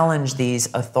 to challenge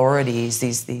these authorities,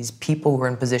 these people who are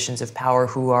in positions of power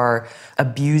who are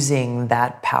abusing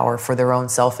that power for their own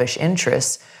selfish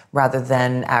interests, rather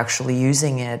than actually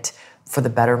using it for the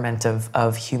betterment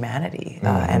of humanity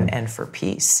and for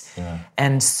peace. Yeah.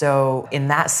 And so in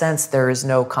that sense, there is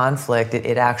no conflict.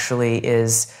 It actually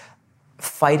is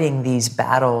fighting these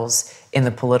battles in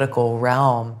the political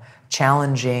realm,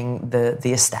 challenging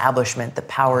the establishment, the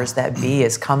powers that be,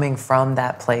 is coming from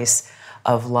that place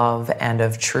of love and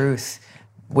of truth,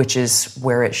 which is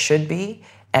where it should be,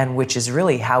 and which is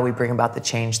really how we bring about the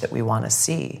change that we want to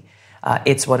see.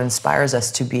 It's what inspires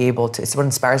us to be able to, it's what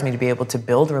inspires me to be able to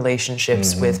build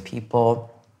relationships with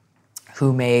people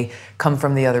who may come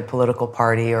from the other political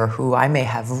party, or who I may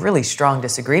have really strong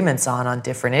disagreements on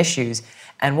different issues.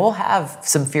 And we'll have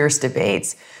some fierce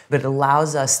debates, but it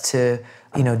allows us to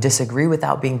disagree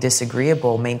without being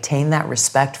disagreeable, maintain that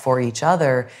respect for each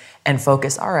other, and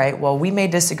focus, all right, well, we may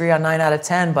disagree on 9 out of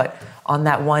 10, but on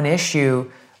that one issue,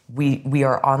 we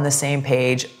are on the same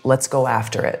page. Let's go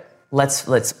after it.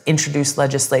 Let's introduce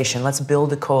legislation. Let's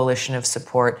build a coalition of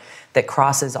support that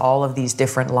crosses all of these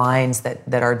different lines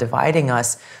that are dividing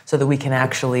us so that we can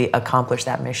actually accomplish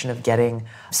that mission of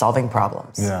solving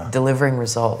problems, delivering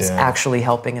results, actually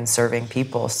helping and serving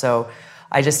people. So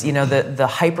I just, the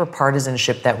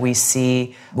hyper-partisanship that we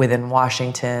see within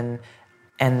Washington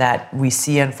and that we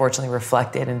see unfortunately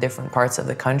reflected in different parts of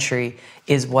the country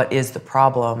is what is the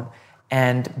problem.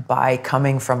 And by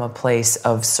coming from a place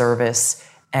of service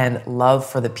and love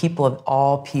for the people of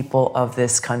all people of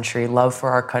this country, love for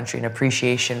our country and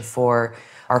appreciation for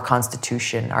our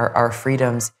Constitution, our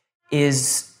freedoms,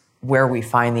 is where we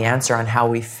find the answer on how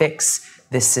we fix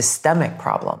this systemic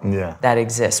problem that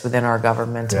exists within our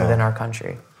government, within our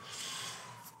country.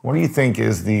 What do you think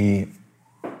is the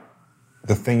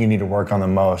thing you need to work on the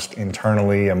most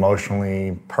internally,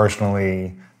 emotionally,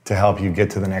 personally to help you get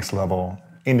to the next level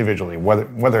individually,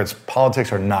 whether it's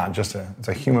politics or not, just as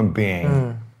a human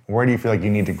being? Where do you feel like you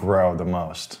need to grow the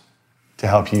most to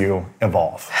help you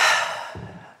evolve?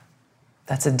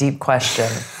 That's a deep question.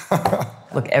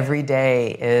 Look, every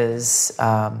day is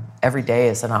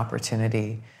an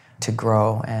opportunity to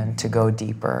grow and to go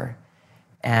deeper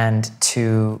and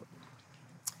to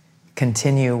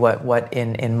continue what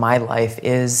in my life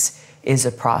is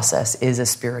a process, is a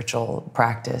spiritual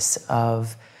practice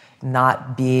of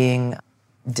not being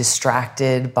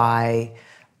distracted by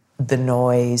the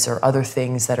noise or other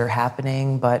things that are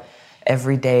happening, but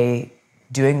every day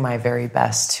doing my very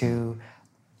best to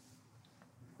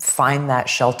find that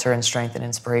shelter and strength and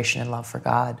inspiration and love for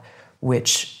God,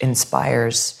 which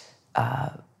inspires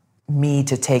me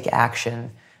to take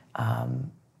action,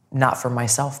 not for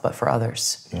myself, but for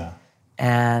others. Yeah.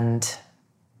 And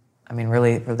I mean,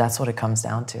 really, that's what it comes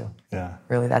down to. Yeah.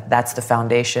 Really, that's the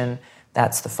foundation,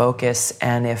 that's the focus.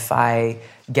 And if I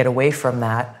get away from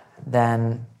that,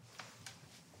 then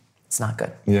it's not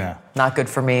good. Yeah. Not good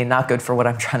for me, not good for what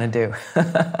I'm trying to do.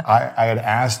 I had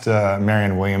asked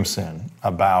Marianne Williamson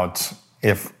about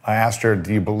I asked her,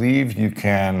 do you believe you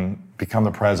can become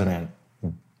the president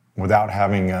without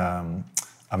having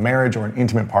a marriage or an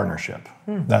intimate partnership?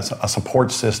 That's a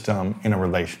support system in a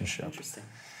relationship. Interesting.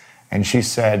 And she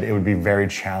said it would be very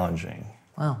challenging.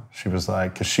 Wow. She was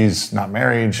like, because she's not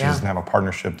married, she doesn't have a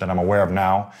partnership that I'm aware of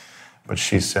now, but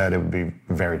she said it would be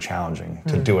very challenging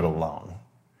to do it alone.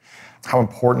 How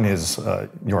important is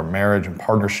your marriage and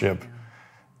partnership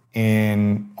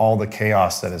in all the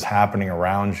chaos that is happening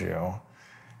around you?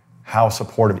 How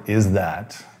supportive is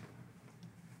that?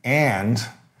 And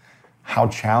how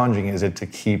challenging is it to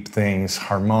keep things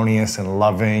harmonious and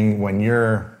loving when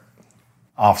you're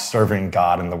off serving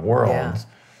God in the world,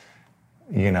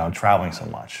 traveling so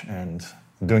much and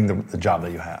doing the job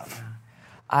that you have?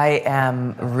 I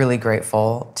am really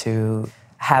grateful to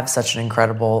have such an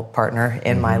incredible partner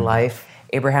in my life.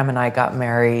 Abraham and I got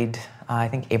married, I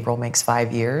think April makes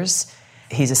 5 years.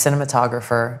 He's a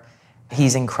cinematographer.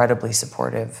 He's incredibly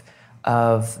supportive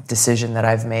of the decision that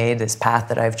I've made, this path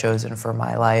that I've chosen for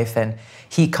my life. And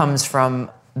he comes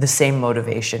from the same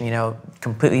motivation,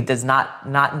 completely not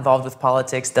involved with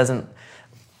politics, doesn't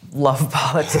love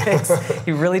politics.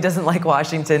 He really doesn't like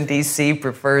Washington, D.C.,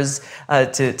 prefers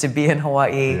to be in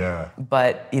Hawaii. Yeah.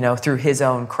 But, through his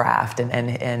own craft and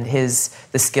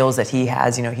the skills that he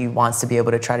has, he wants to be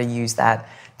able to try to use that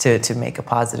to make a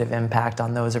positive impact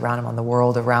on those around him, on the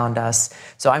world around us.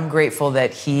 So I'm grateful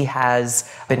that he has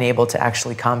been able to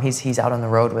actually come. He's out on the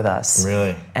road with us.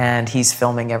 Really? And he's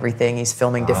filming everything. He's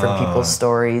filming different people's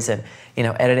stories and,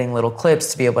 editing little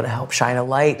clips to be able to help shine a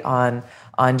light on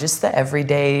just the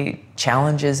everyday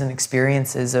challenges and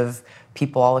experiences of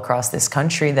people all across this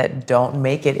country that don't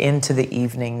make it into the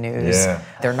evening news. Yeah.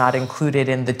 They're not included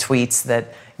in the tweets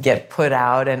that get put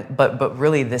out. But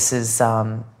really, this is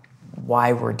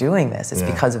why we're doing this. It's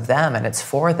because of them and it's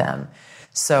for them.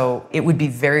 So it would be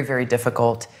very, very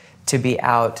difficult to be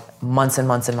out months and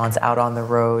months and months out on the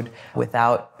road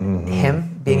without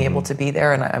him being able to be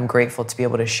there. And I'm grateful to be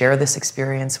able to share this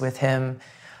experience with him,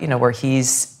 where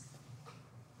he's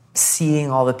seeing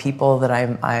all the people that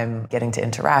I'm getting to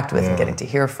interact with and getting to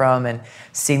hear from, and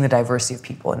seeing the diversity of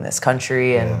people in this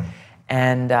country,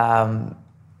 there's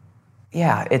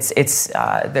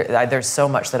so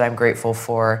much that I'm grateful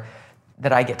for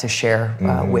that I get to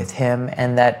share with him,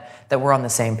 and that we're on the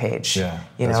same page.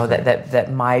 That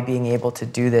my being able to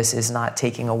do this is not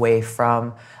taking away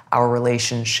from our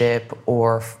relationship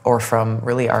or from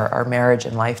really our marriage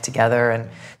and life together. And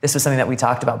this was something that we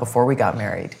talked about before we got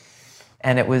married.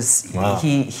 And it was,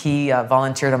 he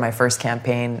volunteered on my first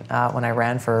campaign when I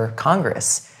ran for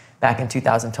Congress back in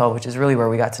 2012, which is really where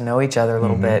we got to know each other a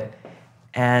little bit.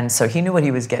 And so he knew what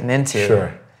he was getting into. Sure.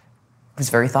 He was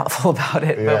very thoughtful about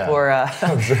it before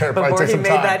he made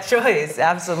that choice.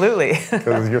 Absolutely.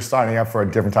 Because you're signing up for a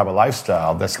different type of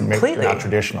lifestyle that's completely not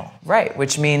traditional. Right,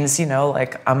 which means,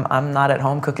 like I'm not at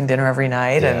home cooking dinner every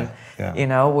night, and I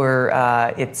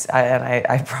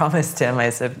promised him, I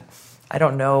said, I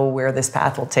don't know where this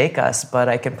path will take us, but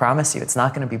I can promise you it's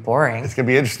not going to be boring. It's going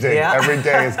to be interesting. Yeah. Every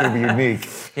day it's going to be unique.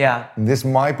 Yeah. This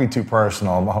might be too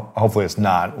personal. Hopefully it's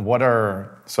not.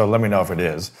 So let me know if it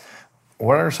is.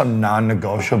 What are some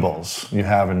non-negotiables you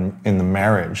have in the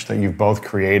marriage that you've both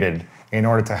created in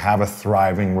order to have a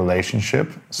thriving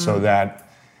relationship so that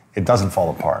it doesn't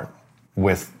fall apart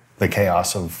with the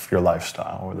chaos of your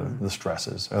lifestyle or the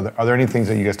stresses? Are there any things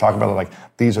that you guys talk about, like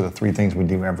these are the 3 things we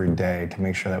do every day to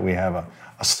make sure that we have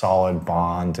a solid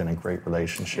bond and a great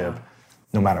relationship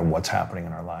no matter what's happening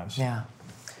in our lives? Yeah.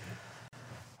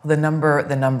 The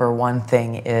number one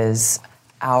thing is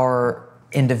our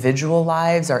individual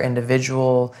lives, our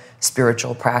individual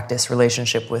spiritual practice,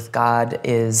 relationship with God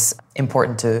is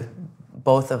important to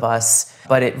both of us,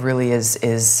 but it really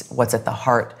is what's at the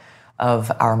heart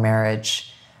of our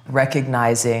marriage.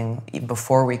 Recognizing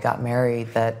before we got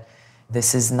married that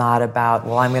this is not about,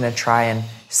 well, I'm going to try and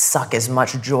suck as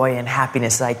much joy and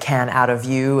happiness as I can out of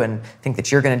you and think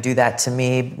that you're going to do that to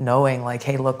me, knowing like,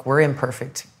 hey, look, we're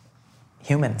imperfect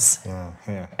humans.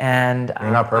 Yeah. And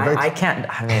you're not perfect? I can't,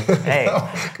 hey,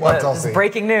 this is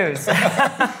breaking news.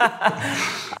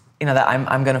 That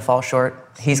I'm going to fall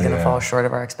short. He's going to fall short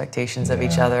of our expectations of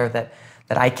each other, that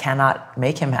I cannot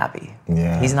make him happy.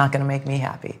 Yeah. He's not going to make me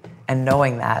happy. And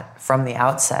knowing that from the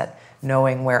outset,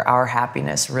 knowing where our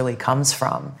happiness really comes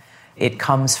from, it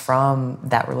comes from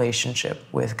that relationship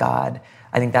with God.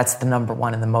 I think that's the number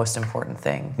one and the most important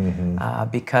thing.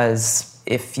 Because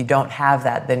if you don't have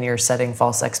that, then you're setting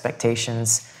false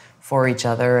expectations for each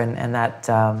other, and that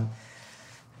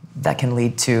can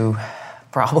lead to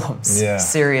problems,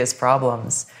 serious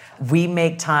problems. We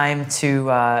make time to,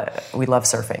 we love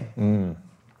surfing.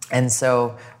 And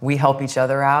so we help each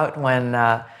other out when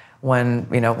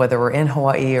whether we're in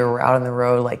Hawaii or we're out on the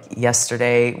road. Like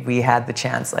yesterday, we had the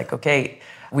chance, like, okay,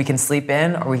 we can sleep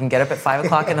in or we can get up at 5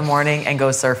 o'clock in the morning and go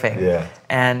surfing. Yeah.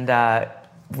 And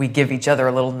we give each other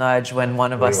a little nudge when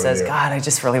one of us says, God, I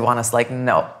just really want us, like,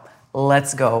 no,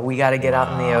 let's go. We got to get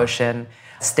out in the ocean.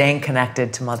 Staying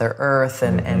connected to Mother Earth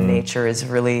and nature is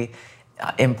really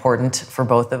important for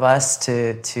both of us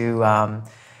to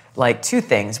like 2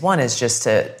 things. One is just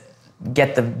to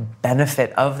get the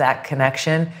benefit of that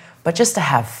connection, but just to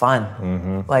have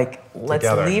fun. Like,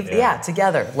 let's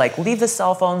together. Like, leave the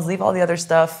cell phones, leave all the other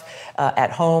stuff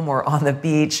at home or on the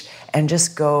beach, and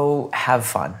just go have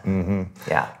fun.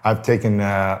 Yeah. I've taken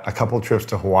a couple of trips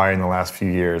to Hawaii in the last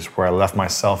few years where I left my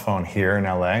cell phone here in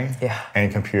LA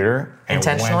and computer. And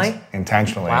intentionally?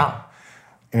 Intentionally. Wow.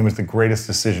 And it was the greatest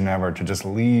decision ever to just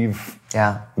leave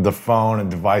the phone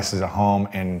and devices at home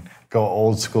and go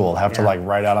old school, have to like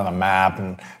write out on a map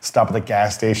and stop at the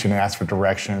gas station and ask for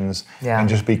directions and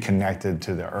just be connected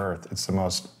to the earth.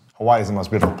 Hawaii is the most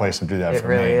beautiful place to do that for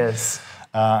me. It really is.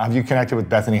 Have you connected with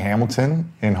Bethany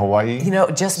Hamilton in Hawaii?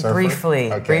 Just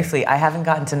briefly. Briefly. I haven't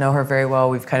gotten to know her very well.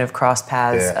 We've kind of crossed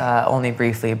paths only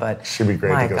briefly, but she'd be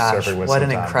great to go surfing with what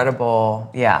sometime. An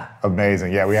incredible,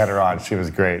 Amazing. Yeah, we had her on. She was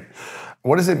great.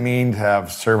 What does it mean to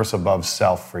have service above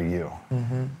self for you?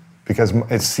 Because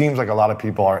it seems like a lot of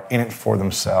people are in it for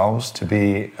themselves, to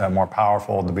be more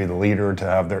powerful, to be the leader, to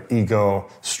have their ego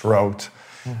stroked.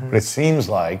 But it seems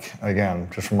like, again,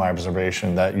 just from my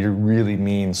observation, that you really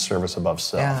mean service above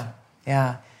self.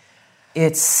 Yeah.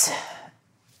 It's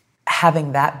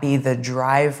having that be the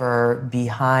driver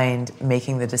behind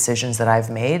making the decisions that I've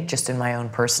made just in my own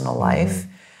personal life,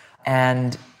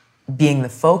 and being the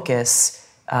focus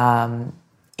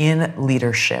in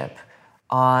leadership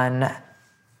on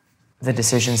the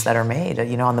decisions that are made,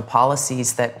 on the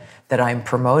policies that I'm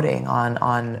promoting,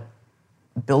 on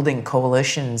building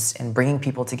coalitions and bringing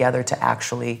people together to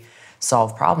actually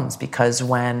solve problems. Because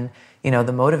when,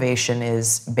 the motivation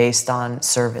is based on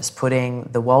service, putting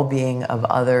the well-being of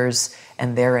others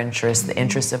and their interests, the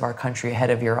interests of our country ahead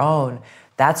of your own,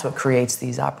 that's what creates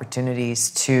these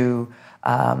opportunities to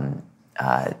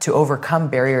overcome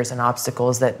barriers and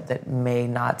obstacles that may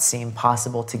not seem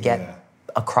possible to get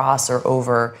across or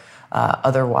over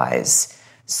otherwise.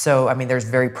 So, there's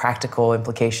very practical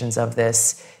implications of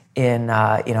this in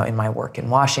my work in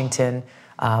Washington.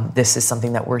 This is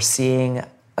something that we're seeing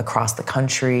across the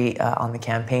country on the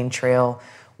campaign trail,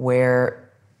 where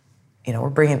we're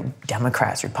bringing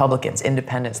Democrats, Republicans,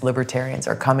 independents, libertarians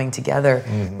are coming together,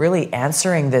 really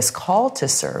answering this call to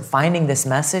serve, finding this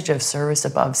message of service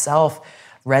above self,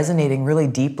 resonating really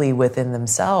deeply within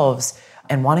themselves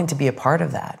and wanting to be a part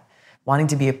of that, wanting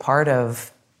to be a part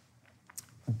of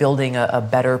building a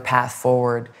better path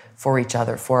forward for each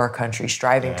other, for our country,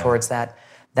 striving towards that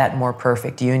more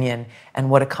perfect union. And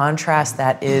what a contrast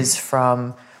that is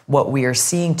from what we are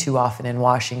seeing too often in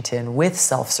Washington with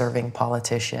self-serving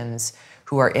politicians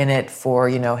who are in it for,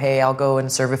 hey, I'll go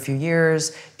and serve a few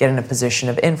years, get in a position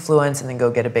of influence, and then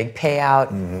go get a big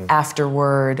payout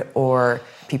afterward, or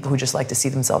people who just like to see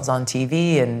themselves on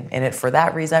TV and in it for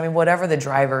that reason. I mean, whatever the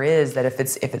driver is, that if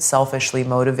it's selfishly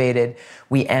motivated,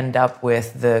 we end up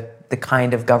with the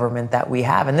kind of government that we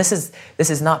have. And this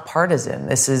is not partisan.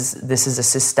 This is a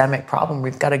systemic problem.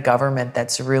 We've got a government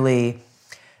that's really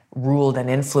ruled and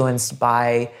influenced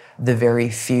by the very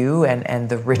few and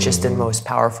the richest and most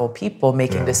powerful people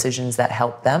making decisions that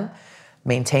help them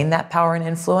maintain that power and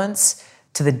influence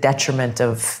to the detriment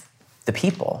of the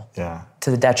people, to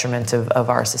the detriment of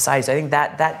our society. So I think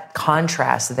that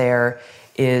contrast there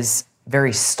is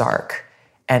very stark,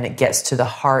 and it gets to the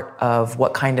heart of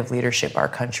what kind of leadership our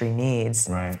country needs,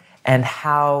 and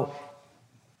how,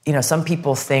 some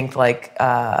people think like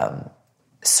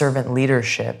servant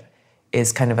leadership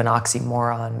is kind of an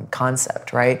oxymoron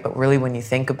concept, right? But really, when you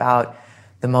think about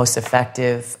the most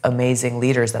effective, amazing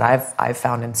leaders that I've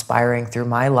found inspiring through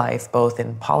my life, both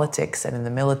in politics and in the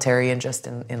military and just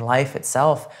in life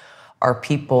itself, are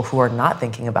people who are not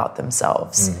thinking about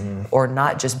themselves or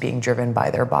not just being driven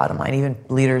by their bottom line. Even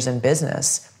leaders in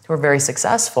business who are very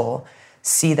successful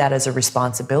see that as a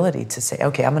responsibility to say,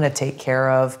 okay, I'm going to take care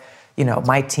of,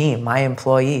 my team, my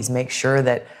employees, make sure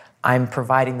that I'm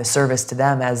providing the service to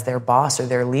them as their boss or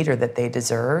their leader that they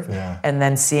deserve, and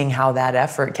then seeing how that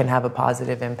effort can have a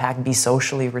positive impact, be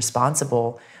socially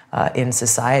responsible in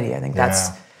society. I think that's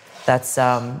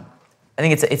I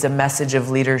think it's a message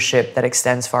of leadership that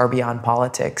extends far beyond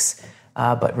politics,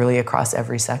 but really across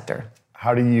every sector.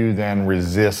 How do you then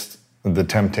resist the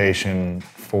temptation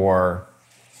for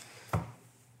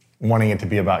wanting it to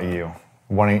be about you?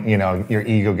 Wanting, your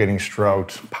ego getting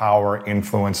stroked, power,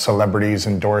 influence, celebrities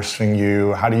endorsing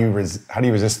you. How do you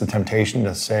resist the temptation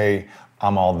to say,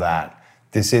 I'm all that?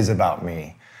 This is about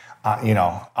me.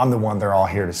 I'm the one they're all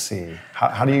here to see.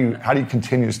 How do you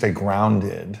continue to stay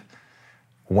grounded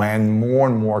when more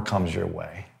and more comes your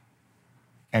way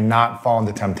and not fall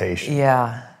into temptation?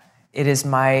 Yeah, it is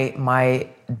my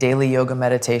daily yoga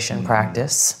meditation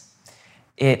practice.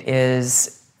 It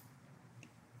is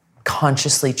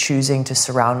consciously choosing to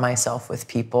surround myself with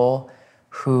people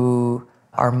who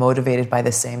are motivated by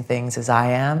the same things as I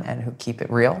am and who keep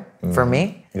it real for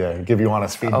me. Yeah, give you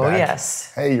honest feedback. Oh,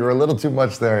 yes. Hey, you're a little too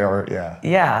much there, or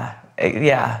Yeah,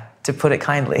 to put it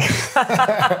kindly.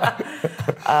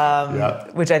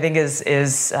 Which I think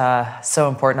is so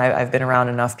important. I've been around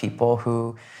enough people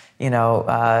who,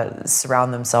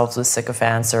 surround themselves with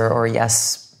sycophants or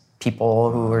yes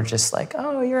people who are just like,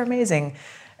 oh, you're amazing.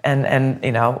 And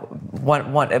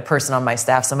a person on my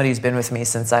staff, somebody who's been with me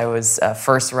since I was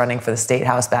first running for the State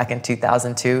House back in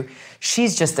 2002,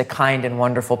 she's just a kind and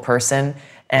wonderful person.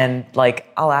 And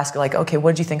I'll ask her okay,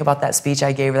 what did you think about that speech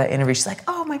I gave her, that interview? She's like,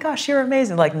 oh my gosh, you're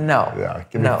amazing. No. Yeah,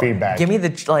 give me feedback. Give me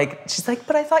she's like,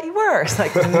 but I thought you were. It's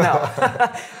like, no,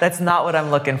 that's not what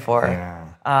I'm looking for.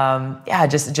 Yeah.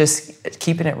 Just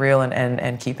keeping it real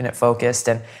and keeping it focused.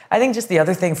 And I think just the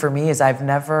other thing for me is I've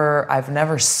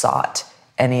never sought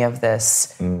any of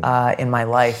this in my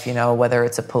life, whether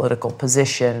it's a political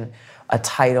position, a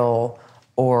title,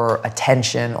 or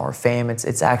attention or fame.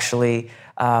 It's actually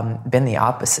been the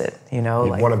opposite, You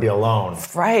want to be alone.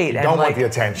 Right. You don't want the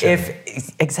attention.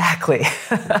 Exactly.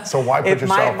 So why put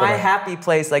yourself my happy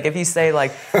place, if you say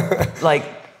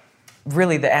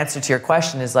really the answer to your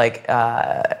question is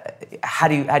how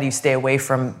do you stay away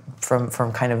from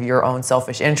kind of your own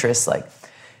selfish interests?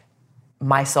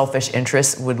 My selfish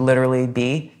interest would literally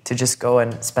be to just go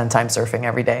and spend time surfing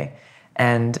every day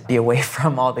and be away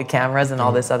from all the cameras and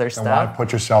all this other stuff. And why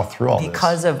put yourself through all this?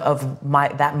 Because of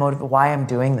that motive, why I'm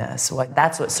doing this.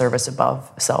 That's what service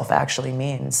above self actually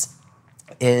means,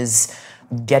 is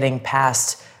getting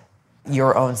past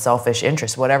your own selfish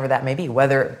interests, whatever that may be,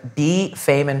 whether it be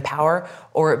fame and power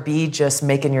or it be just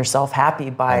making yourself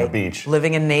happy by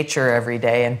living in nature every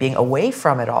day and being away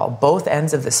from it all. Both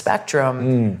ends of the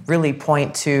spectrum really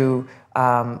point to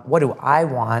what do I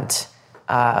want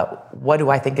what do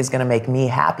I think is going to make me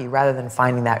happy, rather than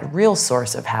finding that real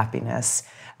source of happiness,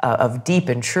 of deep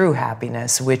and true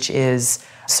happiness, which is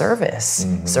service,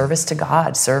 service to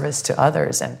God, service to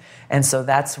others. And so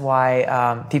that's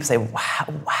why people say, wow,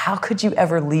 how could you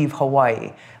ever leave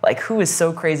Hawaii? Like, who is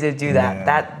so crazy to do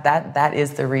that? That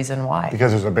is the reason why.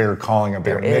 Because there's a bigger calling, a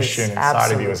bigger mission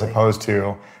inside of you, as opposed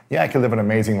to, I could live an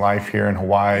amazing life here in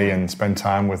Hawaii and spend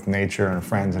time with nature and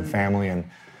friends and family and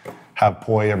have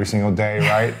poi every single day,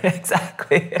 right?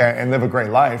 Exactly. And live a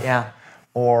great life. Yeah.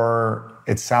 Or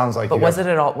it sounds like. But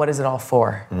what is it all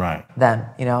for? Right. Then,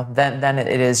 then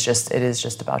it is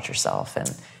just about yourself. And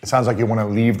it sounds like you want to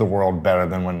leave the world better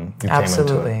than when you came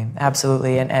into it.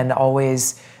 Absolutely. And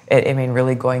always,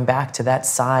 really going back to that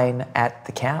sign at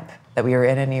the camp that we were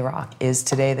in Iraq, is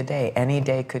today the day? Any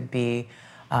day could be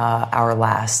our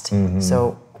last.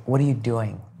 So what are you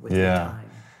doing with your time?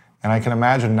 And I can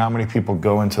imagine not many people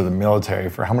go into the military.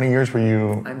 For how many years were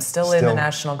you? I'm still in the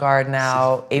National Guard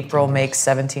now. April makes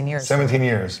 17 years. 17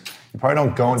 years. You probably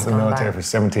don't go into the military for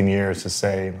 17 years to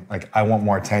say, like, I want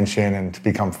more attention and to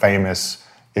become famous.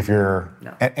 If you're,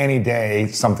 at any day,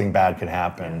 something bad could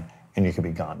happen and you could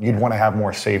be gone. You'd want to have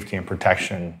more safety and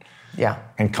protection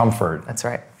and comfort. That's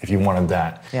right. If you wanted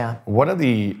that. Yeah. What are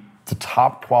the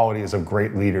top qualities of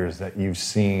great leaders that you've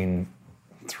seen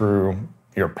through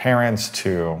your parents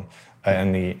to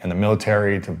in the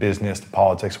military, to business, to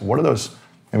politics? What are those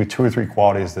maybe 2 or 3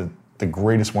 qualities that the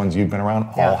greatest ones you've been around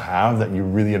all have that you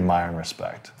really admire and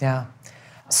respect? Yeah.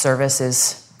 Service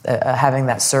is having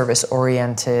that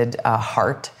service-oriented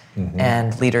heart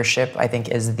and leadership, I think,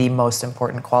 is the most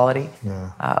important quality.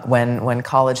 When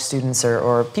college students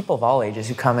or people of all ages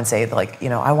who come and say, like,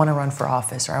 I want to run for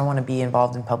office, or I want to be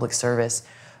involved in public service,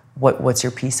 what's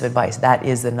your piece of advice? That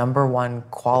is the number one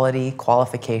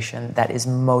qualification that is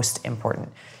most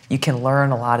important. You can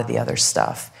learn a lot of the other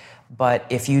stuff, but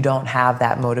if you don't have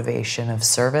that motivation of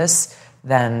service,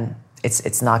 then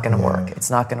it's not going to work. It's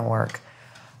not going to work.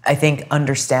 I think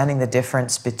understanding the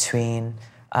difference between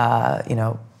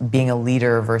being a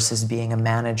leader versus being a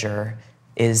manager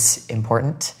is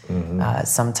important.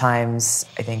 Sometimes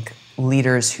I think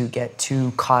leaders who get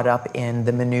too caught up in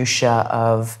the minutia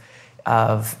of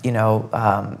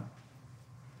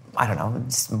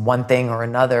just one thing or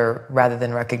another, rather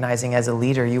than recognizing as a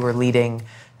leader you were leading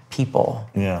people,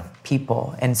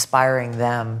 inspiring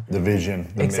them. The vision,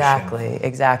 the mission.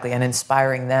 Exactly, and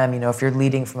inspiring them. If you're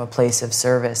leading from a place of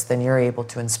service, then you're able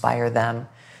to inspire them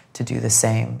to do the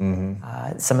same.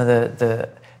 Some of the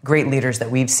great leaders that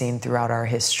we've seen throughout our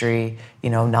history,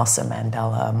 Nelson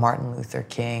Mandela, Martin Luther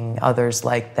King, others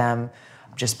like them,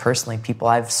 just personally, people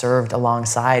I've served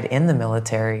alongside in the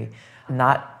military,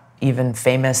 not even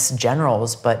famous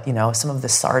generals, but some of the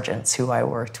sergeants who I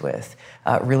worked with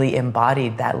really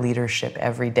embodied that leadership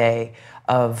every day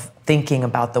of thinking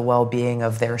about the well-being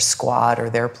of their squad or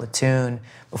their platoon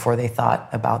before they thought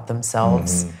about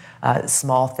themselves.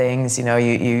 Small things,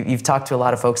 you've talked to a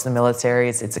lot of folks in the military.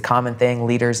 It's a common thing.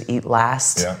 Leaders eat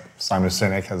last. Yeah, Simon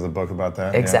Sinek has a book about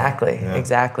that.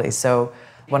 Exactly. So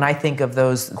when I think of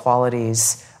those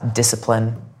qualities,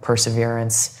 discipline,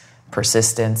 perseverance,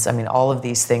 persistence, all of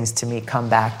these things to me come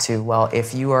back to, well,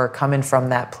 if you are coming from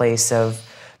that place of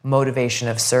motivation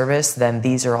of service, then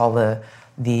these are all the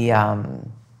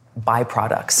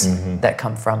byproducts that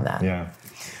come from that. Yeah.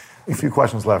 A few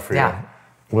questions left for you.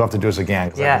 We'll have to do this again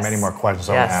because I have many more questions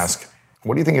I want to ask.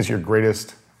 What do you think is your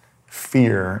greatest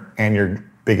fear and your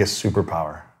biggest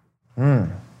superpower?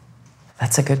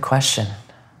 That's a good question.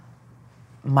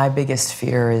 My biggest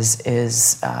fear is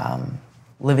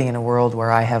living in a world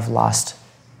where I have lost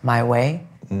my way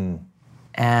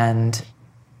and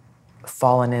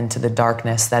fallen into the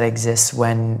darkness that exists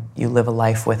when you live a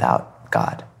life without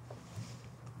God,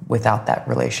 without that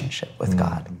relationship with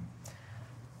God.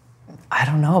 I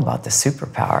don't know about the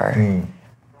superpower.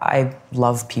 I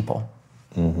love people.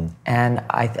 And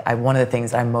I one of the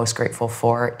things that I'm most grateful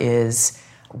for is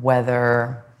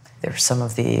whether there's some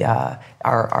of the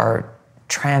our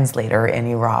translator in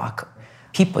Iraq,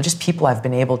 people I've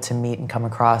been able to meet and come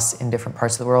across in different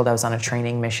parts of the world. I was on a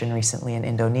training mission recently in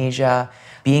Indonesia.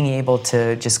 Being able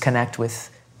to just connect with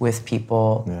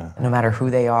people, no matter who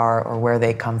they are or where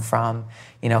they come from,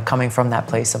 coming from that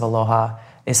place of aloha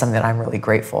is something that I'm really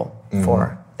grateful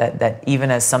for. That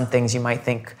even as some things you might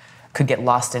think could get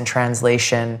lost in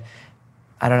translation,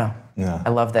 I don't know. I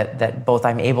love that both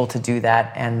I'm able to do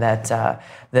that and that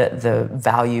the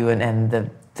value and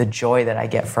the joy that I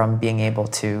get from being able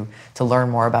to learn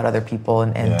more about other people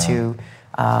and to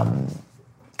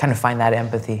kind of find that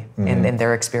empathy in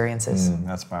their experiences.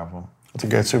 That's powerful. It's a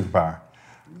good superpower.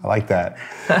 I like that.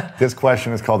 This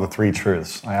question is called the 3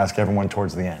 truths. I ask everyone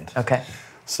towards the end. Okay.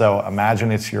 So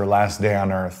imagine it's your last day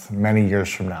on earth many years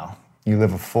from now. You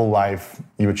live a full life.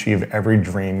 You achieve every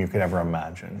dream you could ever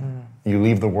imagine. You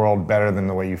leave the world better than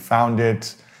the way you found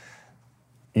it.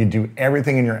 You do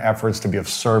everything in your efforts to be of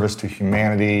service to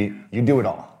humanity. You do it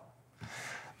all.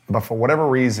 But for whatever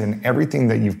reason, everything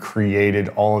that you've created,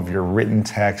 all of your written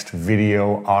text,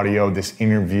 video, audio, this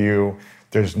interview,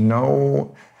 there's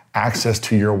no access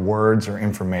to your words or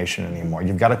information anymore.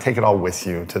 You've got to take it all with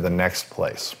you to the next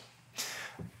place.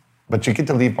 But you get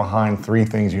to leave behind 3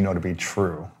 things you know to be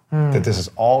true. That this is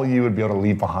all you would be able to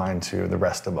leave behind to the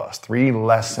rest of us. 3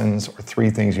 lessons or 3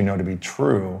 things you know to be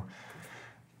true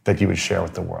that you would share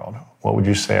with the world. What would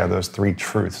you say are those 3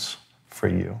 truths for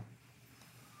you?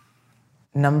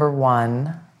 Number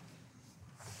 1,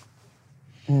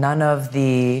 none of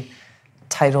the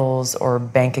titles or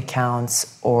bank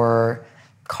accounts or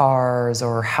cars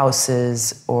or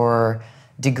houses or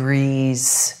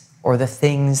degrees or the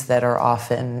things that are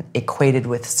often equated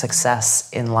with success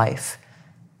in life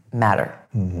matter.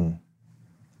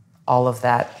 All of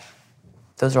that,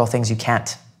 those are all things you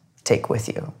can't take with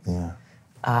you.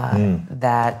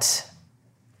 That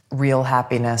real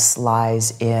happiness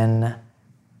lies in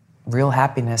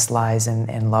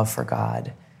love for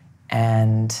God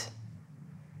and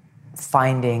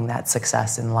finding that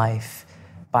success in life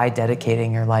by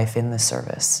dedicating your life in the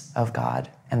service of God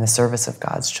and the service of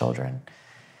God's children.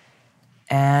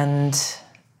 And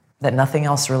that nothing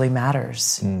else really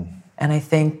matters. And I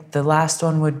think the last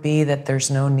one would be that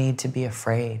there's no need to be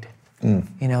afraid. You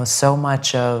know, there's so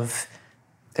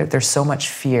much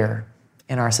fear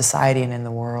in our society and in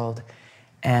the world.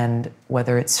 And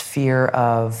whether it's fear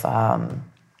of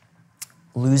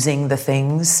losing the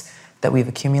things that we've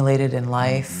accumulated in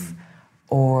life,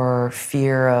 or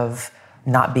fear of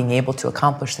not being able to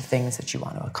accomplish the things that you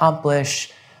want to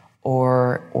accomplish,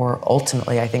 or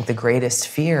ultimately, I think the greatest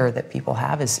fear that people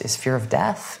have is fear of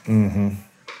death.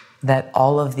 That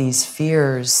all of these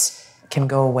fears can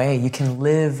go away. You can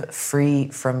live free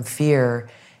from fear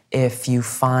if you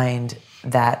find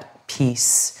that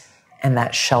peace and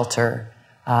that shelter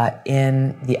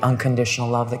in the unconditional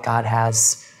love that God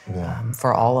has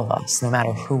for all of us, no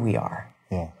matter who we are.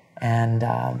 And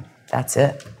that's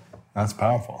it. That's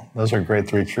powerful. Those are great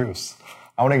 3 truths.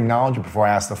 I want to acknowledge you before I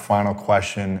ask the final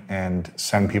question and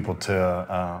send people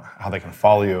to how they can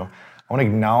follow you. I want to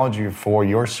acknowledge you for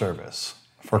your service,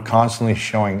 for constantly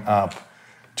showing up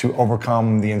to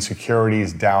overcome the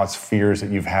insecurities, doubts, fears that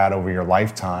you've had over your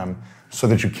lifetime so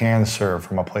that you can serve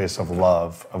from a place of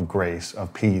love, of grace,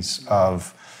 of peace,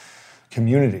 of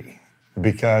community.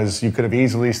 Because you could have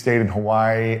easily stayed in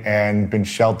Hawaii and been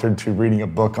sheltered to reading a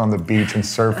book on the beach and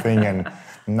surfing and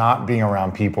not being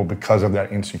around people because of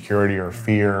that insecurity or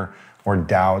fear or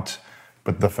doubt.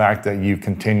 But the fact that you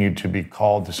continue to be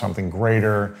called to something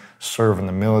greater, serve in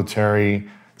the military,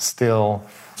 still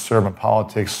serve in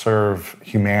politics, serve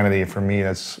humanity, for me,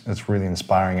 that's really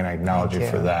inspiring, and I acknowledge you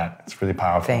for that. It's really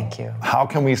powerful. Thank you. How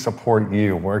can we support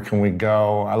you? Where can we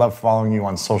go? I love following you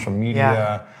on social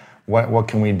media. What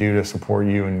can we do to support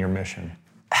you in your mission?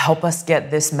 Help us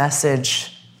get this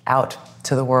message out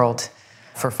to the world.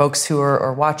 For folks who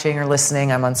are watching or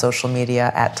listening, I'm on social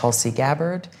media at Tulsi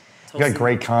Gabbard. You got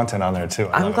great content on there too.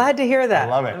 I'm glad to hear that.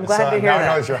 I love it. I'm glad to hear that.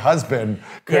 Now I know it's your husband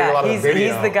creating a lot of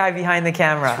video. He's the guy behind the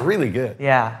camera. It's really good.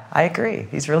 Yeah, I agree.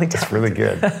 He's really talented. It's really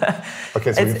good.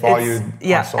 Okay, so we follow you on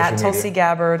social media. At Tulsi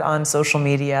Gabbard on social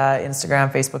media,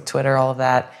 Instagram, Facebook, Twitter, all of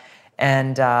that.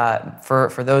 And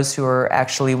for those who are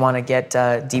actually want to get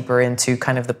deeper into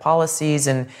kind of the policies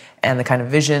and the kind of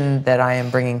vision that I am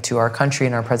bringing to our country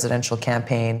in our presidential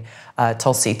campaign,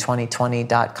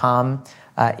 Tulsi2020.com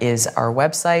is our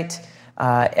website.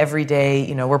 Every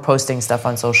day, we're posting stuff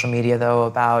on social media, though,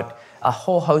 about a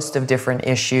whole host of different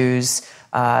issues,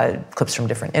 clips from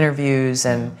different interviews,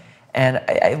 and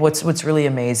what's really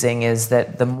amazing is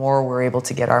that the more we're able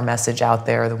to get our message out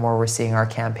there, the more we're seeing our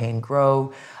campaign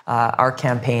grow. Our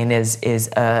campaign is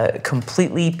a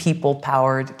completely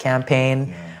people-powered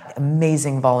campaign.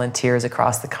 Amazing volunteers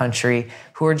across the country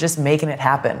who are just making it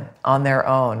happen on their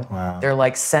own. Wow. They're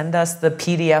like, send us the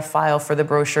PDF file for the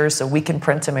brochures so we can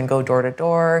print them and go door to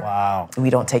door. Wow. We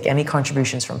don't take any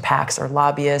contributions from PACs or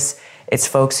lobbyists. It's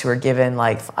folks who are given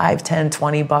like $5, $10,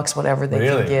 $20, whatever they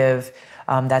can give.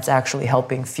 That's actually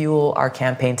helping fuel our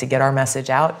campaign to get our message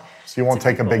out. So you won't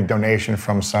take a big donation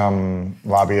from some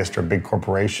lobbyist or big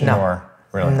corporation? No. Or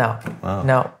really? No. Wow.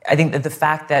 No. I think that the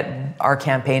fact that our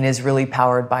campaign is really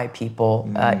powered by people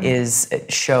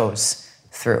shows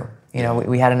through.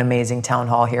 We had an amazing town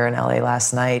hall here in LA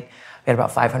last night. We had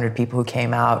about 500 people who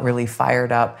came out, really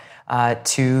fired up.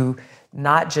 to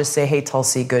not just say, hey,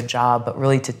 Tulsi, good job, but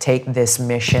really to take this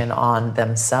mission on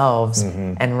themselves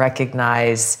and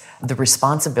recognize the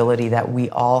responsibility that we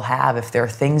all have. If there are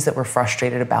things that we're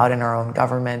frustrated about in our own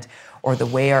government or the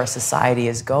way our society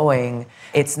is going,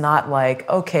 it's not like,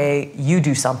 okay, you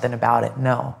do something about it.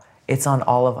 No, it's on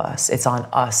all of us. It's on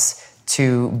us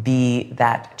to be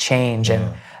that change.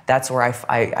 And that's where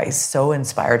I so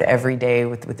inspired every day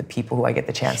with the people who I get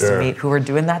the chance to meet, who are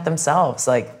doing that themselves,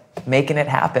 like making it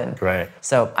happen. Right.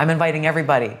 So I'm inviting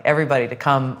everybody to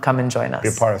come and join us. Be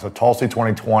a part of it. So Tulsi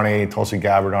 2020, Tulsi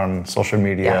Gabbard on social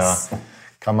media. Yes.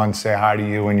 Come on, say hi to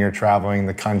you when you're traveling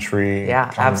the country.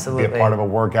 Yeah, come absolutely. Be a part of a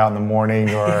workout in the morning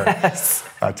or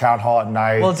a town hall at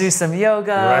night. We'll do some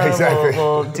yoga. Right, exactly.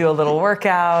 We'll do a little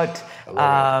workout.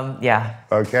 Yeah.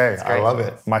 Okay, I love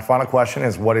it. My final question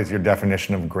is, what is your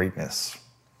definition of greatness?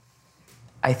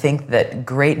 I think that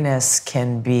greatness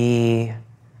can be,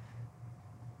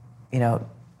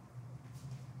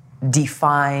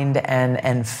 defined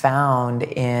and found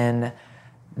in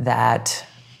that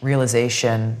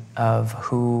realization of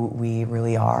who we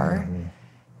really are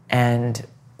and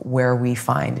where we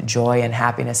find joy and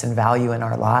happiness and value in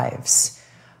our lives.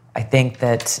 I think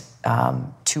that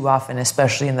too often,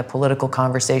 especially in the political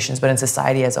conversations, but in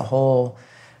society as a whole,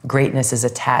 greatness is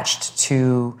attached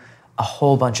to a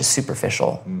whole bunch of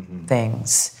superficial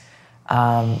things.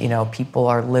 People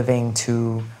are living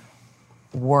to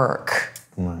work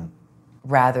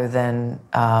rather than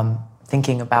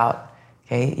thinking about,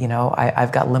 okay,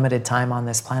 I've got limited time on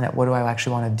this planet. What do I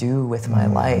actually want to do with my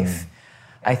life?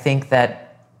 I think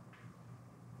that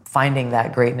finding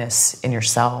that greatness in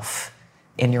yourself,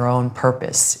 in your own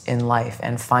purpose in life,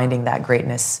 and finding that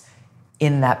greatness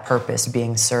in that purpose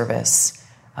being service,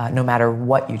 no matter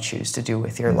what you choose to do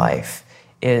with your life,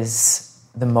 is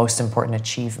the most important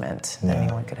achievement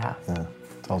anyone could have. Yeah.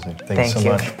 Tulsi, thank you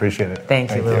so much. Appreciate it.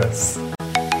 Thank you, Louis.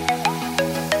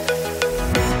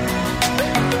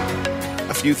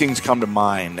 A few things come to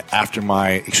mind after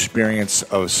my experience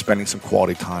of spending some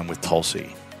quality time with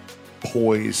Tulsi.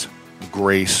 Poise,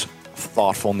 grace,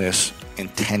 thoughtfulness,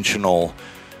 intentional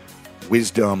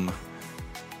wisdom,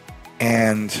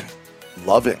 and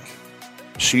loving.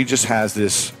 She just has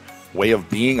this way of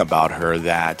being about her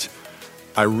that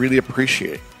I really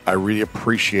appreciate.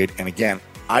 And again,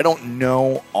 I don't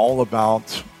know all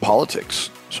about politics,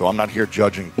 so I'm not here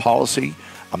judging policy.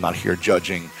 I'm not here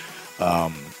judging,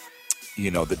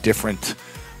 the different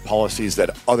policies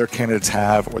that other candidates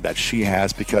have or that she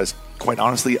has, because quite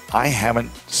honestly, I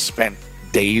haven't spent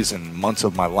days and months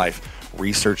of my life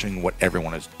researching what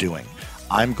everyone is doing.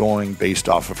 I'm going based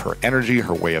off of her energy,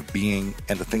 her way of being,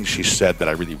 and the things she said that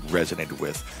I really resonated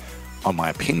with on my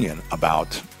opinion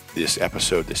about this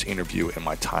episode, this interview, and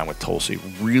my time with Tulsi.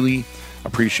 Really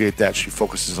appreciate that she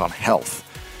focuses on health,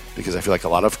 because I feel like a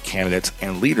lot of candidates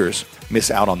and leaders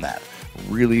miss out on that.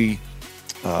 Really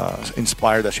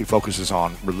inspired that she focuses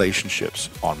on relationships,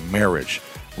 on marriage.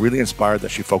 Really inspired that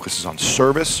she focuses on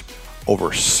service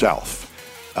over self.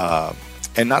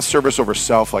 And not service over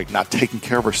self, like not taking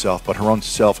care of herself, but her own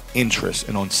self-interest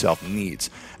and own self-needs.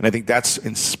 And I think that's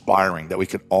inspiring, that we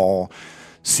could all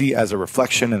see as a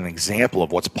reflection and an example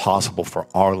of what's possible for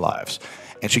our lives.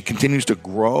 And she continues to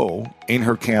grow in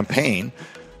her campaign,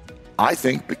 I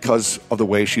think, because of the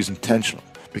way she's intentional,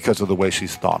 because of the way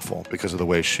she's thoughtful, because of the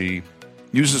way she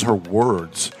uses her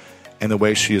words, and the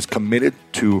way she is committed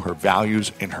to her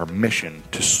values and her mission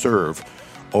to serve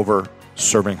over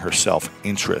serving her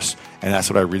self-interest. And that's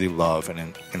what I really love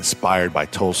and inspired by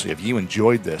Tulsi. If you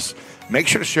enjoyed this, make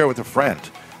sure to share it with a friend.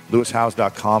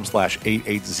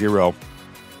 LewisHowes.com/880.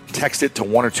 Text it to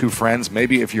one or two friends.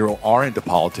 Maybe if you are into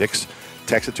politics,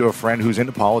 text it to a friend who's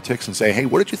into politics and say, hey,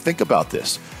 what did you think about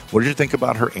this? What did you think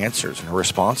about her answers and her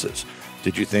responses?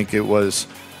 Did you think it was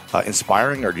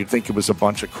inspiring, or do you think it was a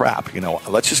bunch of crap?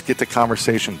 Let's just get the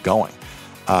conversation going.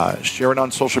 Share it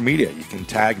on social media. You can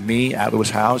tag me at Lewis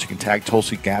Howes. You can tag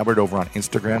Tulsi Gabbard over on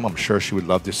Instagram. I'm sure she would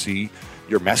love to see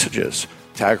your messages.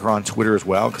 Tag her on Twitter as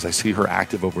well, because I see her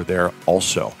active over there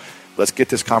also. Let's get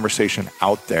this conversation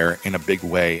out there in a big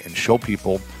way and show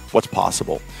people what's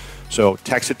possible. So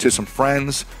text it to some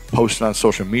friends, post it on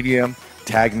social media,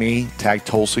 tag me, tag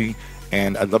Tulsi,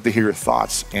 and I'd love to hear your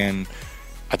thoughts. And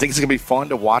I think it's going to be fun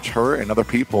to watch her and other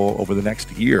people over the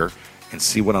next year and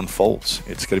see what unfolds.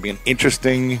 It's going to be an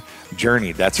interesting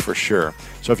journey, that's for sure.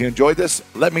 So if you enjoyed this,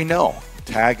 let me know.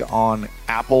 Tag on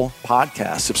Apple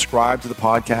Podcasts, subscribe to the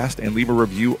podcast, and leave a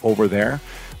review over there.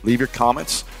 Leave your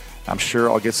comments. I'm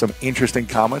sure I'll get some interesting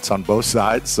comments on both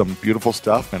sides, some beautiful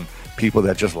stuff, and people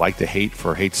that just like to hate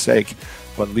for hate's sake.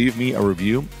 But leave me a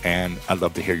review, and I'd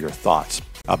love to hear your thoughts.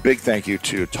 A big thank you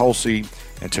to Tulsi,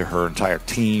 and to her entire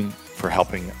team for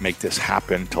helping make this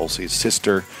happen. Tulsi's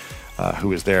sister,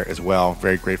 who is there as well.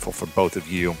 Very grateful for both of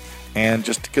you. And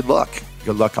just good luck.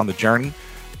 Good luck on the journey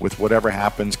with whatever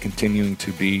happens, continuing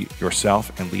to be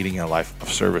yourself and leading a life of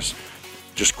service.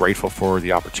 Just grateful for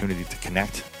the opportunity to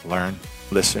connect, learn,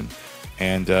 listen,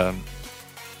 and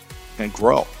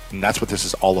grow. And that's what this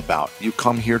is all about. You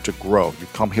come here to grow. You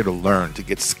come here to learn, to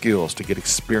get skills, to get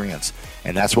experience.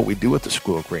 And that's what we do at the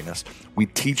School of Greatness. We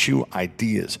teach you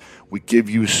ideas. We give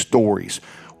you stories.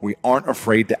 We aren't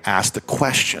afraid to ask the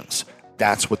questions.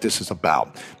 That's what this is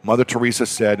about. Mother Teresa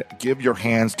said, "Give your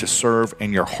hands to serve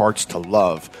and your hearts to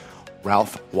love."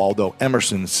 Ralph Waldo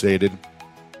Emerson stated,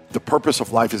 "The purpose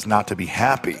of life is not to be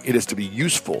happy. It is to be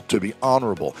useful, to be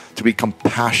honorable, to be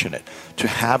compassionate, to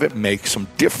have it make some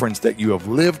difference that you have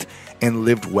lived and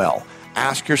lived well."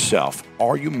 Ask yourself,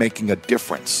 are you making a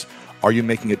difference? Are you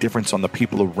making a difference on the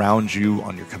people around you,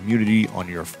 on your community, on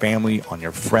your family, on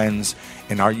your friends?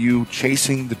 And are you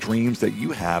chasing the dreams that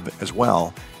you have as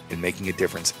well and making a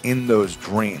difference in those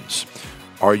dreams?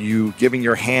 Are you giving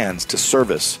your hands to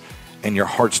service and your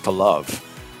hearts to love?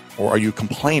 Or are you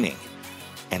complaining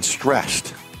and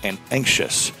stressed and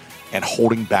anxious and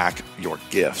holding back your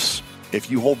gifts?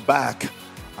 If you hold back,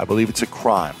 I believe it's a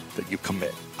crime that you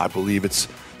commit. I believe it's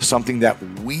something that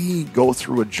we go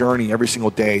through a journey every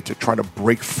single day to try to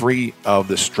break free of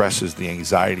the stresses, the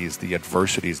anxieties, the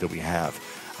adversities that we have.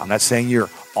 I'm not saying you're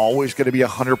always going to be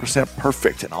 100%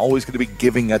 perfect and always going to be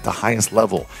giving at the highest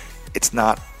level. It's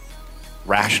not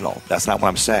rational. That's not what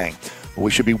I'm saying. But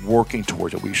we should be working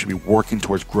towards it. We should be working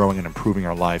towards growing and improving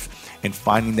our life and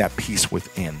finding that peace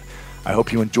within. I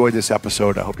hope you enjoyed this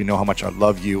episode. I hope you know how much I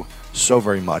love you so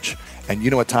very much. And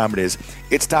you know what time it is.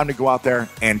 It's time to go out there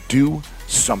and do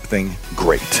something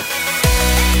great.